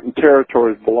those certain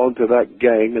territories belong to that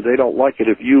gang, and they don't like it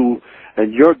if you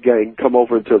and your gang come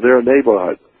over into their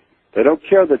neighborhood. They don't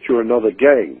care that you're another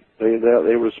gang.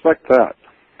 They respect that.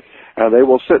 And they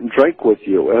will sit and drink with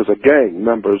you as a gang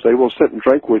members. They will sit and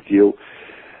drink with you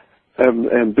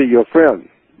and be your friend.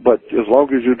 But as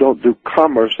long as you don't do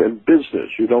commerce and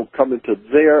business, you don't come into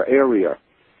their area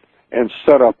and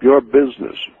set up your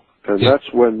business. And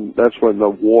that's when the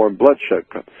war and bloodshed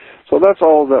comes. So that's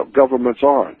all that governments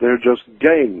are. They're just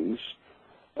gangs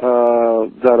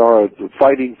that are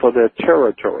fighting for their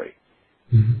territory.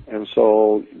 And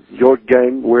so your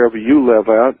gang, wherever you live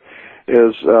at,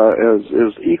 is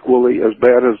equally as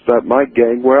bad as that my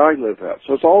gang where I live at.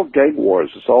 So it's all gang wars.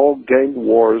 It's all gang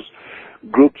wars,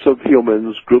 groups of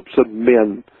humans, groups of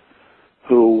men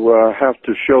who have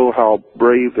to show how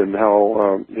brave and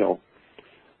how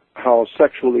how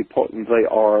sexually potent they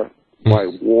are by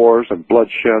wars and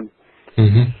bloodshed.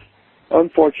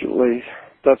 Unfortunately,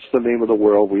 that's the name of the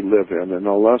world we live in, and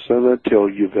unless and until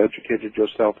you've educated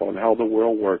yourself on how the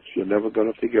world works, you're never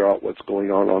going to figure out what's going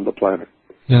on the planet.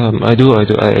 Yeah, I do.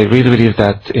 I really believe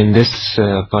that in this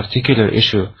particular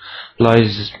issue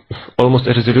lies almost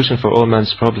a resolution for all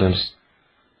man's problems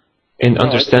in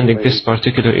understanding this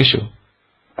particular issue.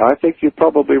 I think you're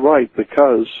probably right,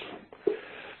 because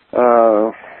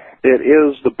it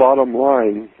is the bottom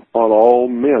line on all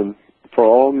men. For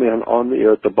all men on the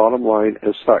earth, the bottom line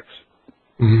is sex.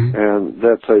 And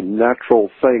that's a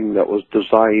natural thing that was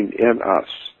designed in us.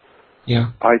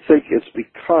 Yeah. I think it's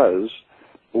because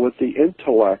with the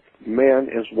intellect, man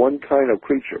is one kind of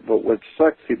creature, but with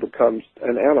sex, he becomes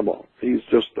an animal. He's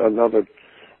just another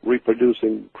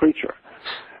reproducing creature.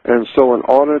 And so in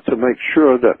order to make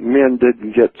sure that men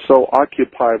didn't get so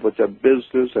occupied with their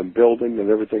business and building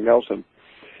and everything else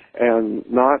and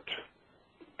not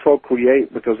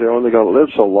procreate because they're only going to live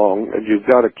so long, and you've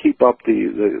got to keep up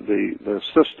the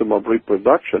system of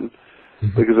reproduction,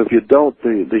 because if you don't,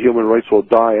 the human race will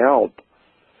die out.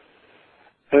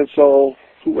 And so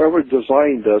whoever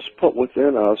designed us put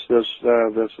within us this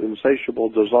insatiable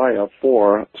desire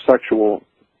for sexual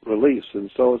release.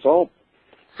 And so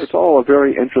it's all a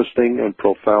very interesting and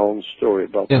profound story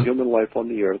about the human life on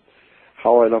the earth,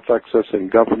 how it affects us in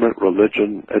government,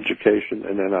 religion, education,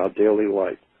 and in our daily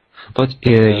life. But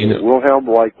Wilhelm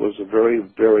Reich was very,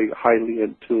 very highly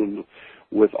in tune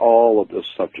with all of this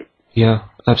subject. Yeah,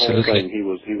 absolutely. He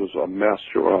was a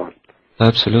master on.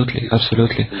 Absolutely,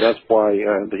 absolutely. And that's why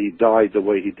he died the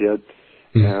way he did,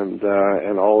 and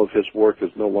all of his work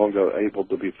is no longer able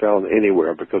to be found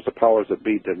anywhere, because the powers that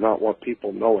be did not want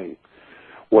people knowing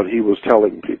what he was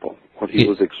telling people, what he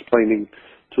was explaining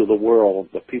to the world.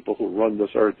 The people who run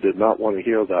this earth did not want to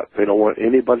hear that. They don't want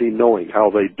anybody knowing how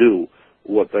they do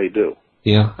what they do.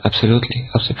 Yeah, absolutely.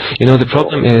 You know, the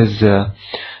problem is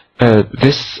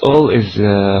this all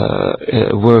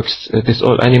works. This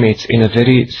all animates in a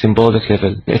very symbolic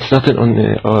level. It's not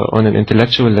on an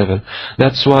intellectual level.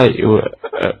 That's why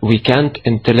we can't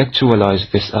intellectualize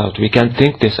this out. We can't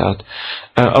think this out.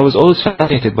 I was always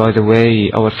fascinated by the way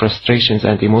our frustrations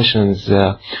and emotions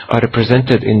are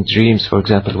represented in dreams. For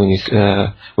example, when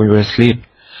we're asleep.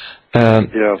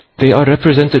 They are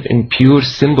represented in pure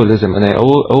symbolism, and I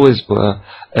always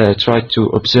try to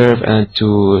observe and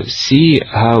to see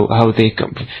how they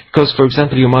come. Because, for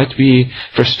example, you might be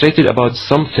frustrated about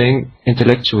something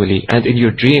intellectually, and in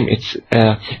your dream it's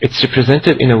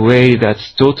represented in a way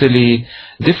that's totally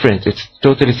different. It's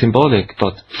totally symbolic.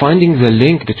 But finding the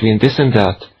link between this and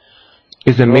that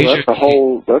is a major.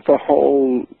 That's a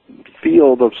whole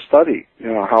field of study.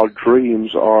 You know, how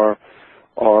dreams are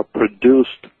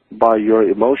produced by your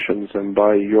emotions and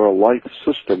by your life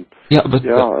system. Yeah, but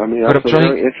I mean, that's a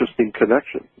very interesting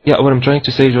connection. Yeah, what I'm trying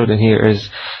to say, Jordan, here is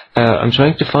I'm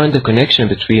trying to find the connection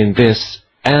between this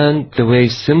and the way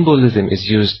symbolism is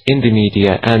used in the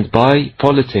media and by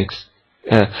politics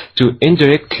to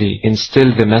indirectly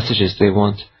instill the messages they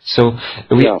want. So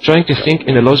we're trying to think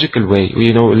in a logical way,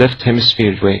 left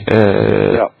hemisphere way.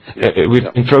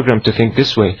 We've been programmed to think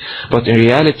this way, but in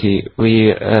reality,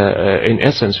 in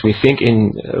essence, we think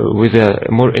with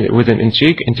an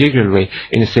integral way,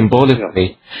 in a symbolic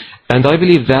way. And I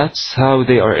believe that's how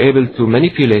they are able to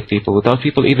manipulate people without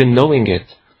people even knowing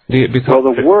it. Well,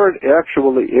 the word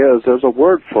actually there's a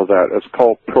word for that. It's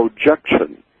called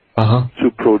projection. To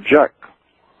project.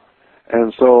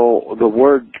 And so the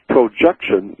word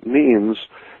projection means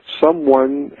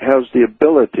someone has the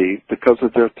ability, because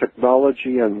of their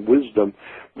technology and wisdom,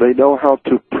 they know how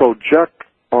to project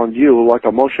on you like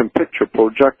a motion picture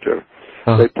projector.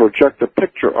 They project a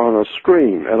picture on a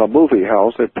screen. At a movie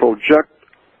house, they project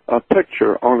a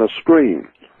picture on a screen.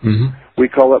 We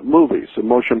call it movies and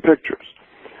motion pictures.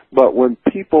 But when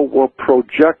people will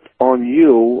project on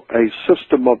you a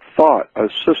system of thought, a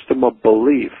system of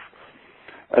belief,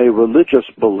 a religious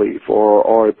belief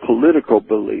or a political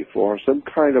belief or some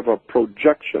kind of a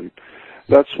projection,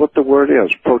 that's what the word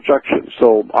is, projection.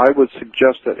 So I would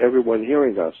suggest that everyone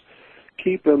hearing us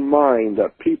keep in mind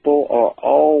that people are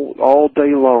all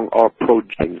day long are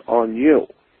projecting on you.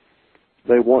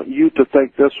 They want you to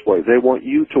think this way. They want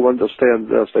you to understand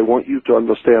this. They want you to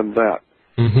understand that.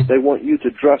 They want you to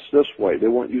dress this way. They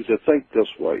want you to think this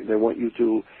way. They want you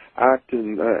to act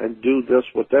and do this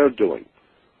what they're doing.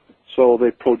 So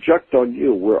they project on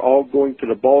you, we're all going to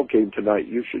the ball game tonight,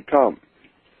 you should come.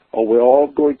 Or we're all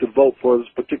going to vote for this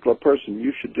particular person,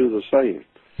 you should do the same.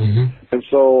 And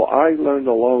so I learned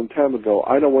a long time ago,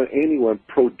 I don't want anyone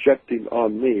projecting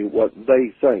on me what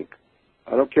they think.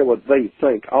 I don't care what they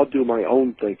think, I'll do my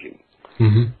own thinking.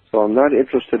 So I'm not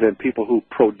interested in people who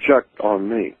project on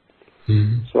me.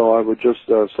 So I would just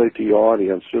say to your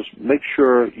audience, just make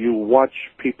sure you watch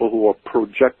people who are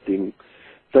projecting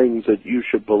things that you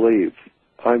should believe.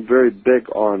 I'm very big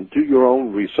on do your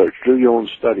own research, do your own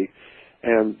study,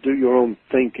 and do your own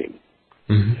thinking.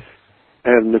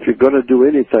 And if you're going to do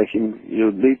any thinking,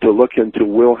 you need to look into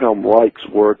Wilhelm Reich's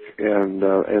work and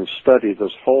study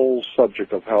this whole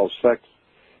subject of how sex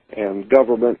and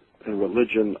government and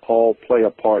religion all play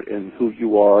a part in who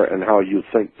you are and how you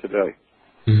think today.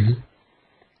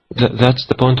 That's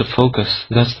the point of focus.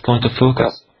 That's the point of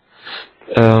focus.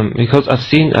 Because I've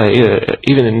seen,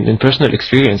 even in personal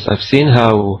experience, I've seen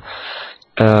how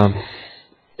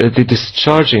the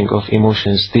discharging of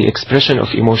emotions, the expression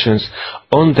of emotions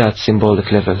on that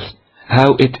symbolic level,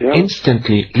 how it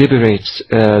instantly liberates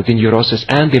the neurosis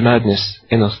and the madness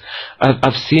in us.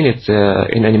 I've seen it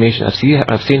in animation. I've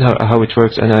seen how it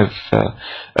works, and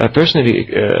I've personally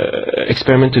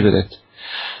experimented with it.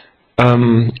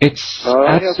 It's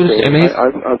absolutely amazing.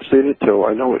 I've seen it too.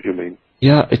 I know what you mean.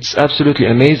 Yeah, it's absolutely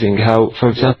amazing how, for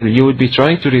example, you would be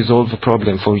trying to resolve a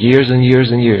problem for years and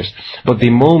years and years, but the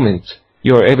moment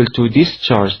you are able to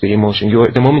discharge the emotion,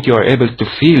 the moment you are able to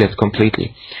feel it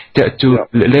completely,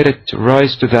 let it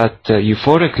rise to that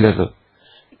euphoric level.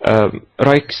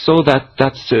 Reich saw that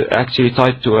that's actually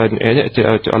tied to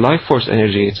a life force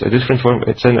energy. It's a different form.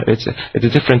 It's a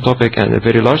different topic and a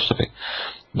very large topic.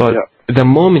 But the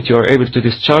moment you are able to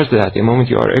discharge that, the moment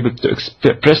you are able to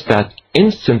express that,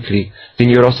 instantly the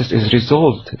neurosis is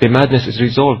resolved, the madness is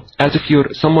resolved, as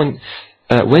if someone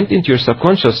went into your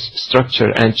subconscious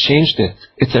structure and changed it.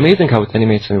 It's amazing how it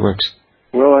animates and works.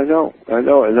 Well, I know.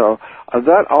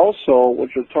 That also, what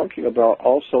you're talking about,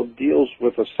 also deals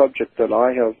with a subject that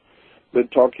I have been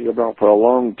talking about for a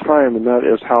long time, and that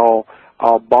is how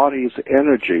our body's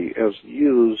energy is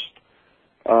used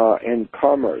in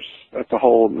commerce. That's a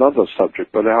whole other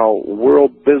subject, but how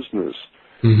world business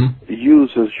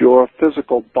uses your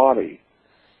physical body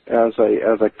as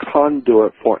a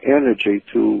conduit for energy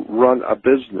to run a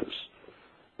business.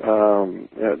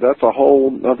 That's a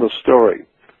whole other story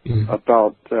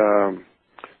about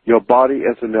your body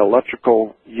as an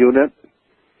electrical unit.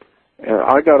 And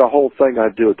I got a whole thing I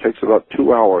do. It takes about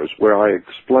 2 hours where I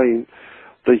explain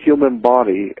the human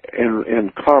body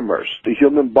in commerce, the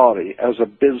human body as a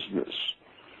business.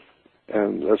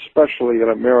 And especially in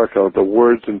America, the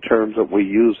words and terms that we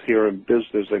use here in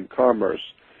business and commerce,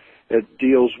 it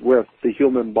deals with the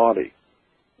human body.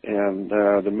 And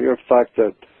the mere fact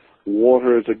that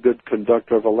water is a good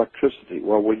conductor of electricity.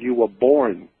 Well, when you were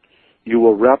born, you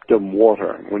were wrapped in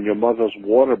water. When your mother's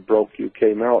water broke, you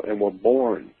came out and were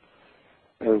born.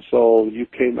 And so you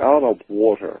came out of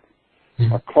water.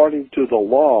 According to the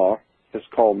law, it's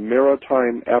called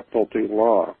Maritime Admiralty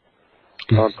Law.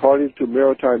 According to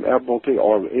Maritime Admiralty,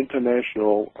 or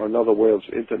international, or another way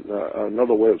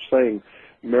of saying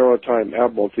Maritime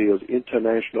Admiralty is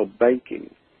international banking.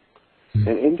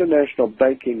 In international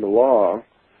banking law,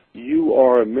 you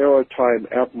are a Maritime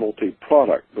Admiralty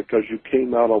product because you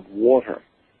came out of water.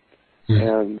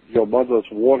 And your mother's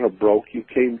water broke, you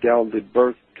came down the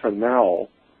birth canal,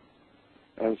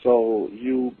 and so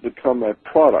you become a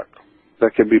product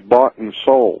that can be bought and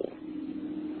sold.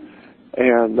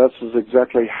 And this is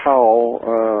exactly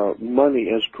how money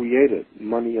is created.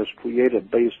 Money is created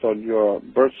based on your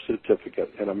birth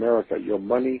certificate in America. Your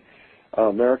money,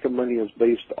 American money, is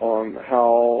based on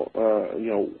how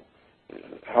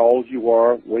how old you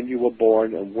are, when you were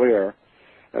born, and where.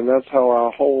 And that's how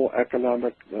our whole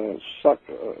economic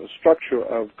structure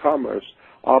of commerce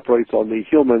operates on the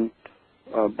human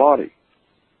body,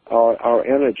 our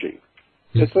energy.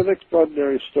 It's an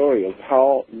extraordinary story of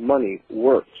how money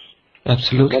works.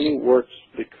 Absolutely. Money works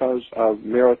because of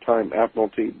Maritime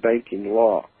Admiralty banking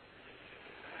law.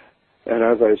 And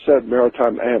as I said,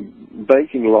 Maritime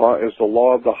banking law is the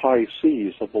law of the high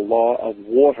seas, of the law of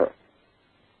water.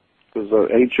 Because the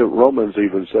ancient Romans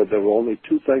even said there were only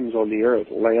two things on the earth,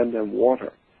 land and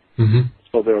water.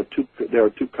 So there are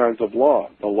two kinds of law,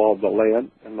 the law of the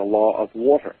land and the law of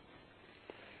water.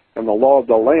 And the law of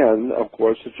the land, of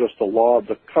course, is just the law of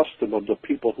the custom of the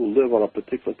people who live on a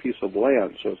particular piece of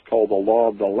land. So it's called the law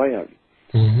of the land.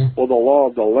 Well, the law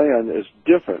of the land is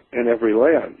different in every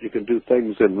land. You can do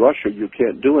things in Russia you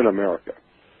can't do in America.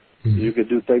 You can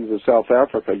do things in South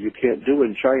Africa you can't do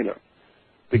in China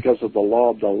because of the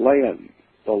law of the land.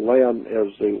 The land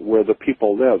is where the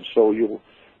people live. So you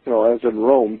know, as in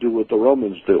Rome, do what the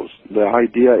Romans do. The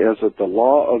idea is that the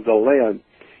law of the land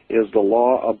is the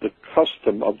law of the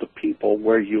custom of the people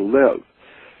where you live.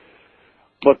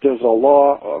 But there's a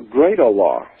law, a greater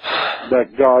law,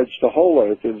 that guards the whole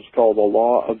earth. It's called the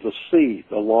law of the sea,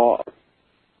 the law.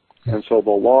 And so the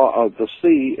law of the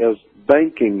sea is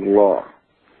banking law.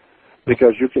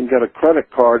 Because you can get a credit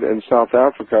card in South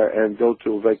Africa and go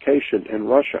to a vacation in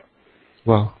Russia.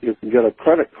 Wow. You can get a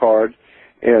credit card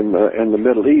in the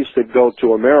Middle East and go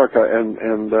to America and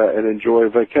enjoy a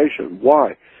vacation.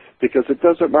 Why? Because it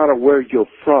doesn't matter where you're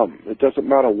from. It doesn't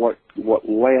matter what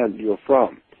land you're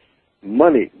from.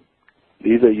 Money.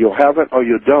 Either you have it or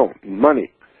you don't.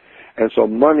 Money. And so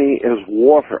money is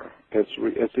water.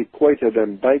 It's equated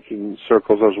in banking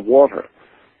circles as water.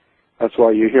 That's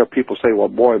why you hear people say, well,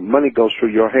 boy, money goes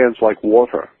through your hands like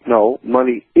water. No,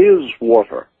 money is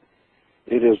water.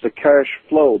 It is the cash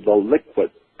flow, the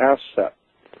liquid asset.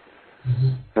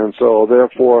 Mm-hmm. And so,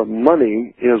 therefore,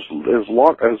 money is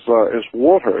water.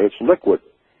 It's liquid.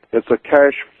 It's a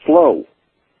cash flow.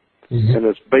 Mm-hmm. And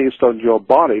it's based on your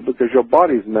body because your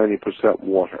body is 90%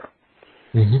 water.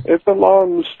 Mm-hmm. It's a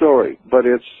long story, but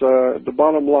it's the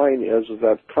bottom line is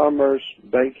that commerce,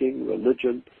 banking,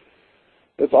 religion,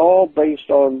 it's all based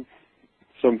on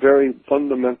some very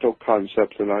fundamental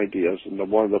concepts and ideas. And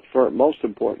one of the most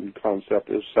important concept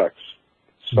is sex.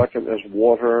 Second is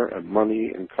water and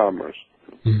money and commerce.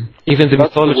 Mm-hmm. Even the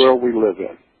That's mythology. the world we live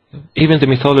in. Even the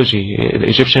mythology, the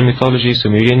Egyptian mythology,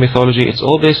 Sumerian mythology, it's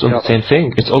all based on the same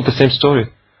thing. It's all the same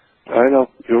story. I know.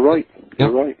 You're right.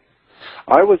 You're right.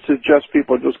 I would suggest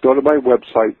people just go to my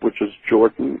website, which is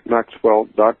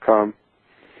jordanmaxwell.com,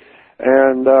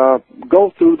 and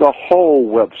go through the whole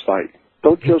website.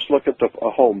 Don't just look at the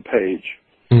home page,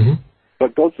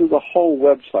 but go through the whole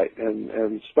website,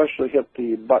 and especially hit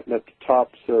the button at the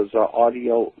top that says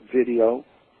audio, video,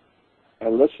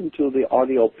 and listen to the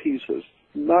audio pieces.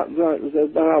 They're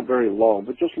not very long,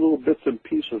 but just little bits and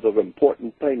pieces of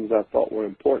important things I thought were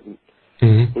important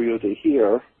for you to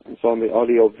hear. It's on the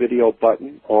audio video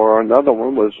button, or another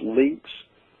one was links.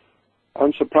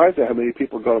 I'm surprised at how many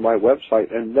people go to my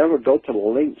website and never go to the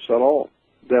links at all.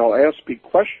 They'll ask me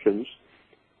questions,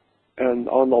 and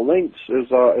on the links is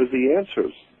the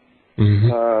answers.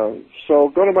 So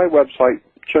go to my website,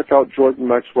 check out Jordan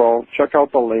Maxwell, check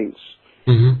out the links.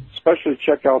 Especially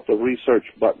check out the research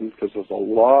button because there's a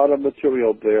lot of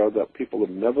material there that people have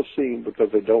never seen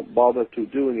because they don't bother to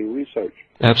do any research.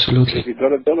 Absolutely. If you're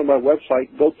going to go to my website,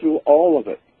 go through all of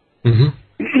it.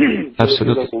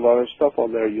 Absolutely. There's a lot of stuff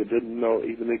on there you didn't know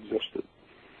even existed.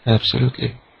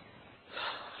 Absolutely.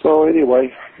 So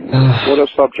anyway, what a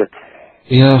subject.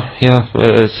 Yeah.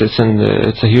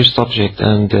 It's a huge subject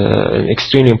and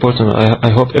extremely important.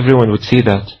 I hope everyone would see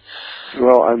that.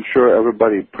 Well, I'm sure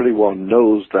everybody pretty well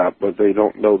knows that, but they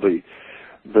don't know the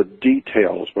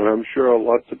details. But I'm sure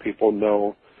lots of people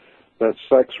know that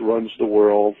sex runs the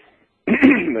world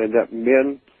and that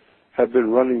men have been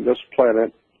running this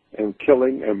planet and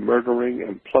killing and murdering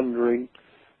and plundering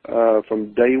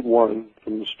from day one,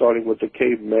 from starting with the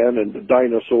cavemen and the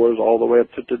dinosaurs all the way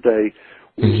up to today.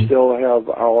 We still have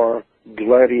our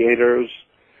gladiators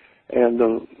and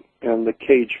the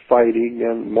cage fighting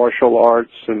and martial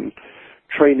arts and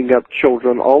training up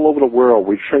children all over the world.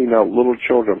 We train out little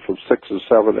children from 6 and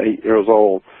 7, 8 years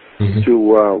old to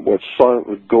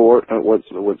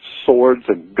with swords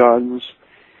and guns,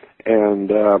 and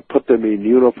put them in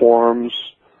uniforms,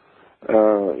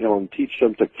 and teach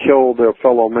them to kill their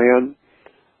fellow man.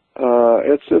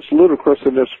 It's ludicrous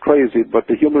and it's crazy, but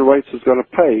the human race is going to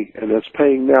pay, and it's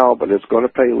paying now, but it's going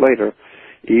to pay later,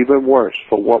 even worse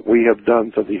for what we have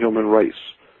done to the human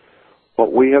race.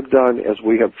 What we have done is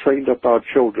we have trained up our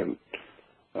children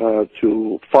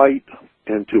to fight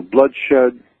and to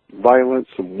bloodshed, violence,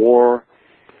 and war.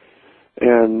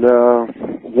 And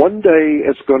one day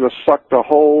it's going to suck the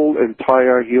whole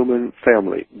entire human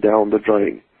family down the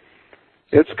drain.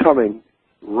 It's coming.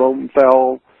 Rome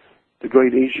fell, the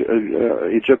great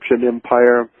Egyptian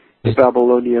Empire, the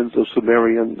Babylonians, the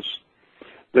Sumerians,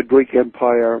 the Greek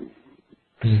Empire,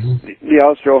 the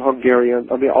Austro-Hungarian,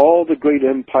 all the great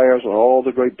empires and all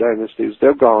the great dynasties,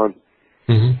 they're gone.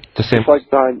 The same.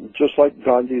 Just like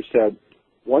Gandhi said,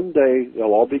 one day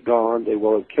they'll all be gone. They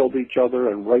will have killed each other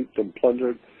and raped and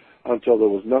plundered until there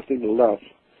was nothing left.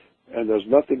 And there's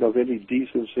nothing of any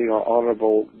decency or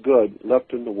honorable good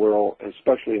left in the world,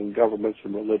 especially in governments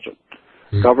and religion.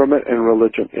 Government and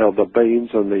religion are the banes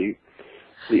and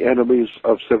the enemies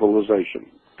of civilization.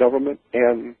 Government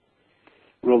and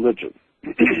religion.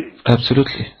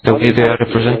 Absolutely. The way they are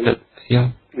represented.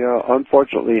 Yeah. Yeah,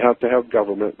 unfortunately you have to have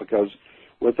government because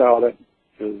without it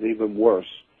is even worse.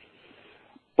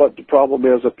 But the problem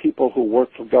is the people who work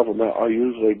for government are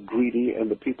usually greedy, and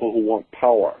the people who want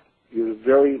power. You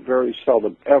very, very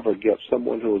seldom ever get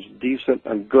someone who is decent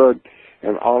and good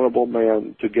and honorable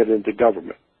man to get into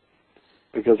government.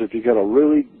 Because if you get a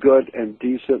really good and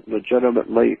decent,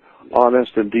 legitimately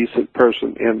honest and decent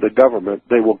person in the government,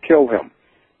 they will kill him.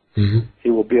 Mm-hmm. He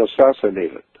will be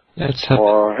assassinated.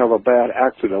 Or have a bad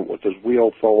accident with his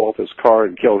wheel fall off his car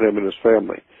and kill him and his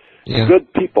family. Yeah.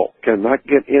 Good people cannot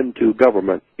get into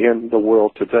government in the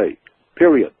world today,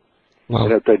 period. Wow.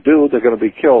 And if they do, they're going to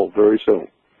be killed very soon.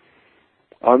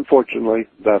 Unfortunately,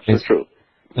 that's the truth.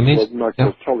 I'm not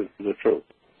just telling you the truth.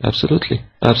 Absolutely.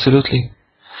 Absolutely.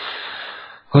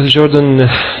 Well, Jordan,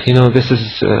 this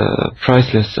is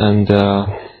priceless, and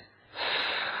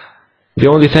the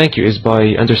only thank you is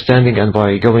by understanding and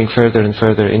by going further and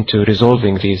further into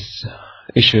resolving these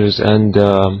issues and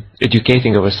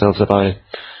educating ourselves about it.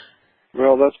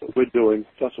 Well, that's what we're doing.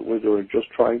 That's what we're doing, just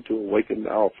trying to awaken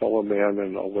our fellow man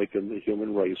and awaken the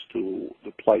human race to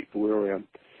the plight we're in.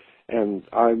 And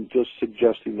I'm just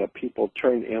suggesting that people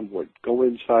turn inward, go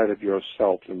inside of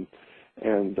yourself, and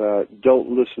don't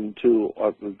listen to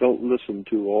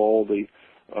all the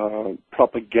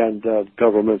propaganda of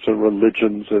governments and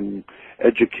religions and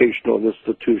educational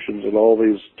institutions and all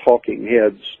these talking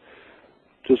heads.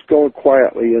 Just go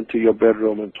quietly into your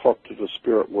bedroom and talk to the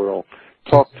spirit world.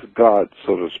 Talk to God,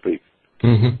 so to speak.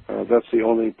 Mm-hmm. That's the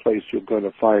only place you're going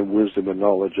to find wisdom and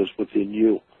knowledge is within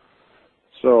you.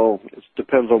 So it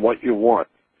depends on what you want,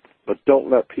 but don't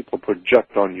let people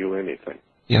project on you anything.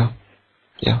 Yeah,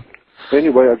 yeah.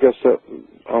 Anyway, I guess that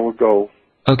I will go.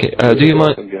 Okay. Do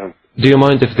you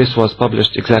mind if this was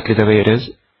published exactly the way it is?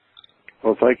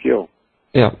 Well, thank you.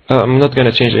 Yeah. I'm not going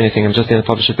to change anything. I'm just going to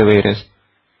publish it the way it is.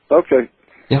 Okay.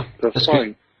 Yeah. That's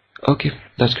fine. Great. Okay.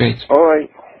 That's great. All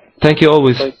right. Thank you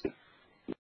always. Thank you.